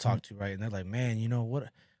guys I talk to, right, and they're like, man, you know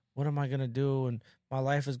what am I gonna do? And my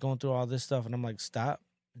life is going through all this stuff, and I'm like, stop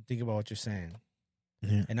and think about what you're saying,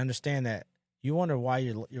 and understand that. You wonder why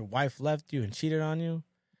your wife left you and cheated on you?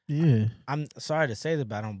 Yeah. I'm sorry to say that,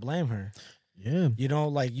 but I don't blame her. Yeah. You know,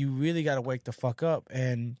 like, you really got to wake the fuck up.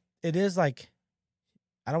 And it is like,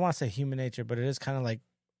 I don't want to say human nature, but it is kind of like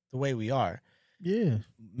the way we are. Yeah.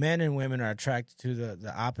 Men and women are attracted to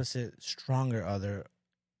the opposite, stronger other.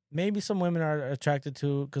 Maybe some women are attracted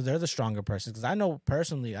to because they're the stronger person. Because I know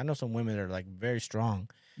personally, I know some women that are like very strong.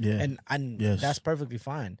 Yeah. And Yes. that's perfectly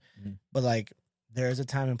fine. Mhm. But like there is a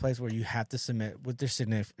time and place where you have to submit with your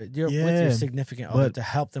significant Yeah, other to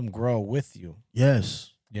help them grow with you.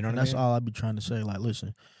 Yes. You know And what I that's mean? all I be trying to say. Like,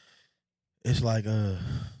 listen, it's like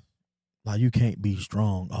you can't be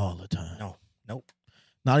strong all the time. No. Nope.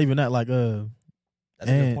 Not even that. Like That's a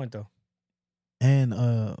good point though.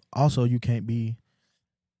 and also you can't be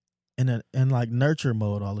in like nurture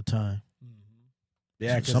mode all the time.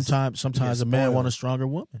 Yeah. Sometimes a man want a stronger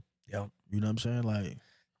woman. Yep. You know what I'm saying? Like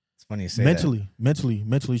It's funny you say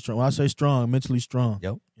mentally strong. When I say strong, mentally strong.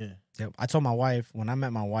 Yep. Yeah. Yep. I told my wife when I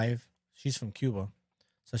met my wife, she's from Cuba,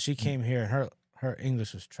 so she came here. Her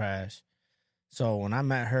English was trash. So when I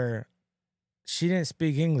met her, she didn't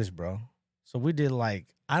speak English, bro. So we did like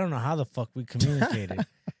I don't know how the fuck we communicated.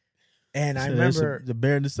 And I remember the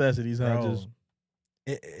bare necessities. bro, Just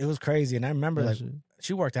it was crazy. And I remember like shit.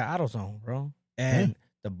 she worked at AutoZone, bro, and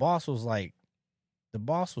the boss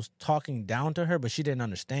was talking down to her, but she didn't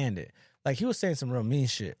understand it. Like he was saying some real mean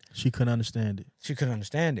shit. She couldn't understand it. She couldn't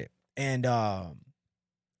understand it. And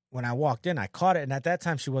when I walked in, I caught it. And at that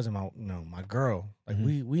time, she wasn't my girl. Like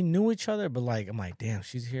we knew each other, but like I'm like, damn,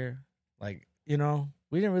 she's here. Like we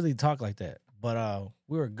didn't really talk like that, but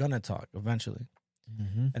we were gonna talk eventually.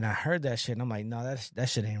 Mm-hmm. And I heard that shit, and I'm like, no, that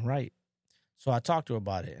shit ain't right. So I talked to her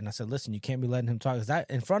about it, and I said, listen, you can't be letting him talk. Cause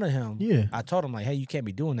in front of him, I told him like, hey, you can't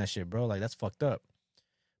be doing that shit, bro. Like that's fucked up.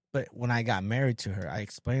 But when I got married to her, I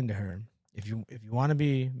explained to her, if you want to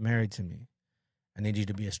be married to me, I need you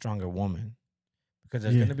to be a stronger woman. Because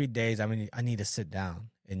there's gonna be days I need to sit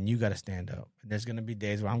down and you gotta stand up. And there's gonna be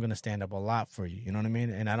days where I'm gonna stand up a lot for you. You know what I mean?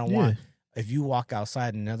 And I don't want if you walk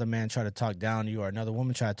outside and another man try to talk down to you or another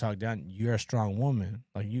woman try to talk down, you're a strong woman.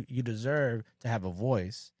 Like you deserve to have a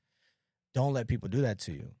voice. Don't let people do that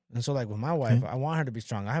to you. And so like with my wife, I want her to be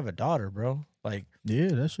strong. I have a daughter, bro. Like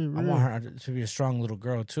that shit real. I want her to be a strong little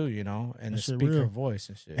girl too, and to speak her voice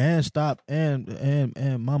and shit. And stop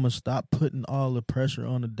and mama, stop putting all the pressure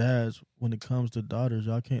on the dads when it comes to daughters.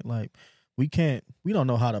 Y'all can't we don't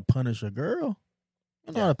know how to punish a girl.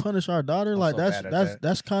 We don't know how to punish our daughter. Like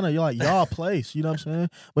that's kind of like y'all place. You know what I'm saying?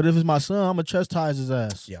 But if it's my son, I'm gonna chastise his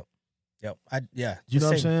ass. Yep. You know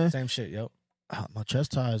what I'm saying? Same shit. Yep. I'm gonna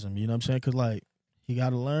chastise him. You know what I'm saying? Cause like he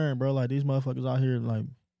gotta learn, bro. Like these motherfuckers out here, like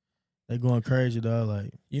they going crazy, dog.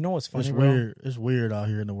 Like you know what's funny? It's bro? weird. It's weird out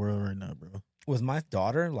here in the world right now, bro. With my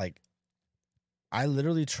daughter, like I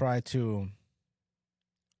literally try to.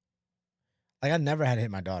 Like I never had to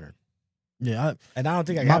hit my daughter. Yeah, and I don't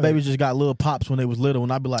think my babies just got little pops when they was little,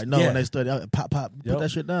 and I'd be like, no, when they study, pop, put that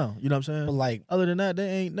shit down. You know what I'm saying? But like, other than that, they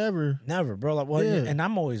ain't never, bro. Like, well, and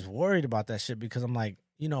I'm always worried about that shit because I'm like,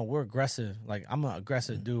 we're aggressive. Like, I'm an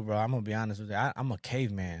aggressive dude, bro. I'm gonna be honest with you. I'm a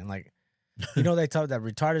caveman. Like, they talk that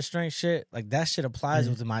retarded strength shit. Like that shit applies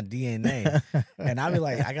with my DNA, and I be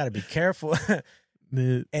like, I gotta be careful.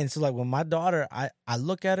 And so, like, when my daughter, I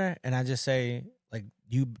look at her and I just say, like,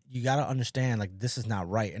 you gotta understand, like, this is not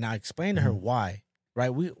right. And I explain to her why,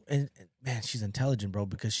 right? And man, she's intelligent, bro,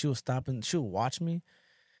 because she'll watch me.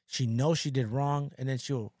 She knows she did wrong, and then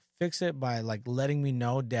she'll fix it by, like, letting me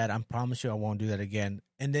know, Dad, I promise you I won't do that again.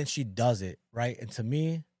 And then she does it, right? And to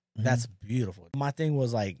me, that's beautiful. My thing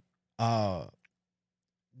was, like,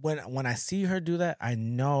 when I see her do that, I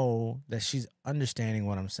know that she's understanding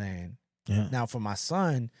what I'm saying. Yeah. Now, for my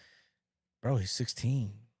son, bro, he's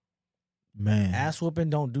 16. Man, ass whooping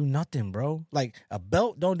don't do nothing, bro. Like a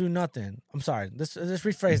belt don't do nothing. I'm sorry. Let's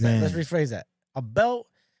rephrase that. Let's rephrase that. A belt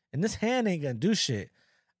and this hand ain't gonna do shit.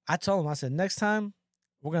 I told him, I said, next time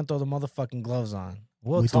we're gonna throw the motherfucking gloves on.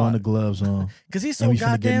 We're throwing the gloves on because he's so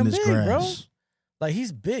goddamn big, bro. Like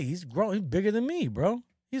he's big. He's grown. He's bigger than me, bro.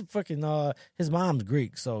 He's fucking. His mom's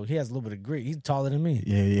Greek, so he has a little bit of Greek. He's taller than me.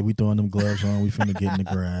 Yeah. We throwing them gloves on. We finna get in the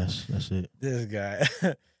grass. That's it. This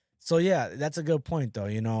guy. So yeah, that's a good point though.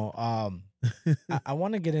 I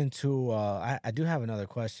want to get into. I do have another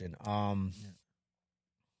question.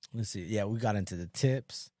 Let's see. Yeah, we got into the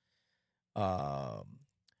tips.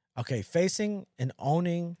 Okay, facing and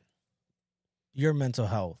owning your mental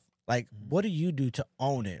health. Like, what do you do to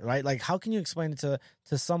own it? Right? Like, how can you explain it to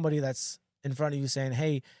somebody that's in front of you saying,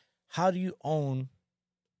 "Hey, how do you own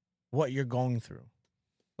what you're going through?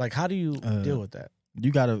 Like, how do you deal with that?" You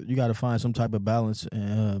gotta find some type of balance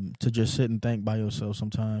to just sit and think by yourself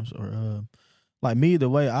sometimes, or like me, the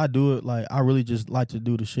way I do it, like I really just like to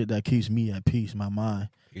do the shit that keeps me at peace, my mind.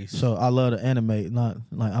 Peace. So I love to animate. Not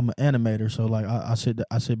like I'm an animator, so like I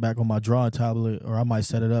sit back on my drawing tablet, or I might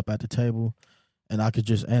set it up at the table, and I could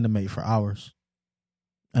just animate for hours.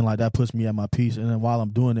 And like that puts me at my peace. And then while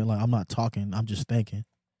I'm doing it, like I'm not talking, I'm just thinking.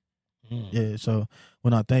 Yeah. So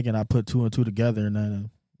when I'm thinking, I put 2 and 2 together, and then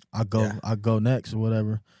I go next or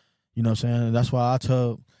whatever. You know what I'm saying? And that's why I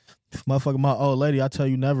tell motherfucker, my old lady, I tell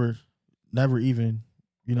you never even,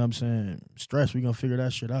 you know what I'm saying, stress. We gonna figure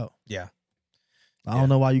that shit out. Yeah. I don't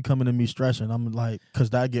know why you coming to me stressing. I'm like, cause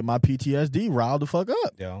that get my PTSD riled the fuck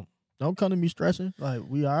up. Yeah. Don't come to me stressing. Like,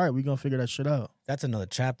 we all right. We gonna figure that shit out. That's another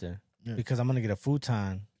chapter because I'm gonna get a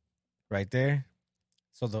futon right there.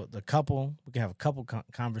 So the couple, we can have a couple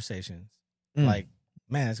conversations. Like,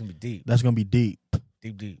 man, that's gonna be deep. That's gonna be deep.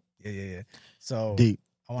 Deep. Yeah. So deep.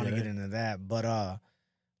 I want to get into that, but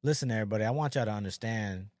listen, everybody. I want y'all to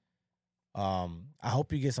understand. I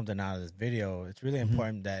hope you get something out of this video. It's really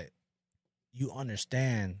important that you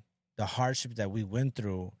understand the hardships that we went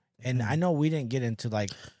through. And I know we didn't get into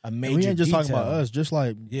like a major. We ain't just detail. talking about us, just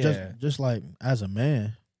like just like as a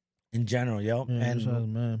man in general, yo. Yeah, and just as a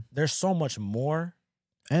man. There's so much more.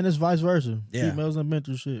 And it's vice versa. Yeah. Females have been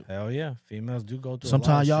through shit. Hell yeah, females do go through.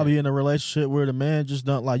 Sometimes a lot y'all of be shit. in a relationship where the man just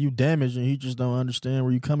don't like you damaged, and he just don't understand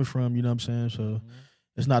where you coming from. You know what I'm saying? So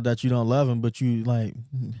it's not that you don't love him, but you like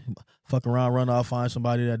fuck around, run off, find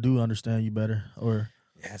somebody that do understand you better. Or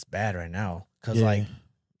yeah, it's bad right now because like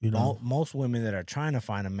you know, most women that are trying to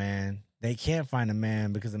find a man, they can't find a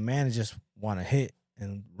man because the man just want to hit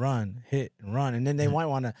and run, and then they might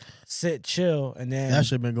want to sit, chill, and then that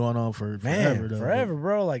shit been going on for forever, though. Forever,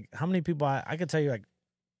 bro. Like how many people I could tell you like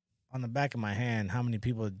on the back of my hand how many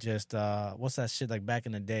people just what's that shit like back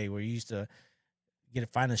in the day where you used to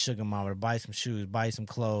find a sugar mama to buy some shoes, buy some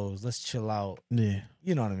clothes, let's chill out. Yeah,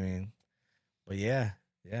 you know what I mean. But yeah.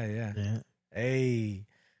 Hey.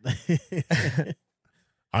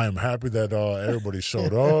 I am happy that everybody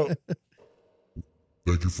showed up.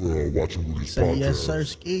 Thank you for watching Rudy's Say podcast. yes, sir,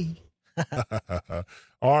 ski.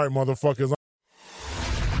 All right, motherfuckers.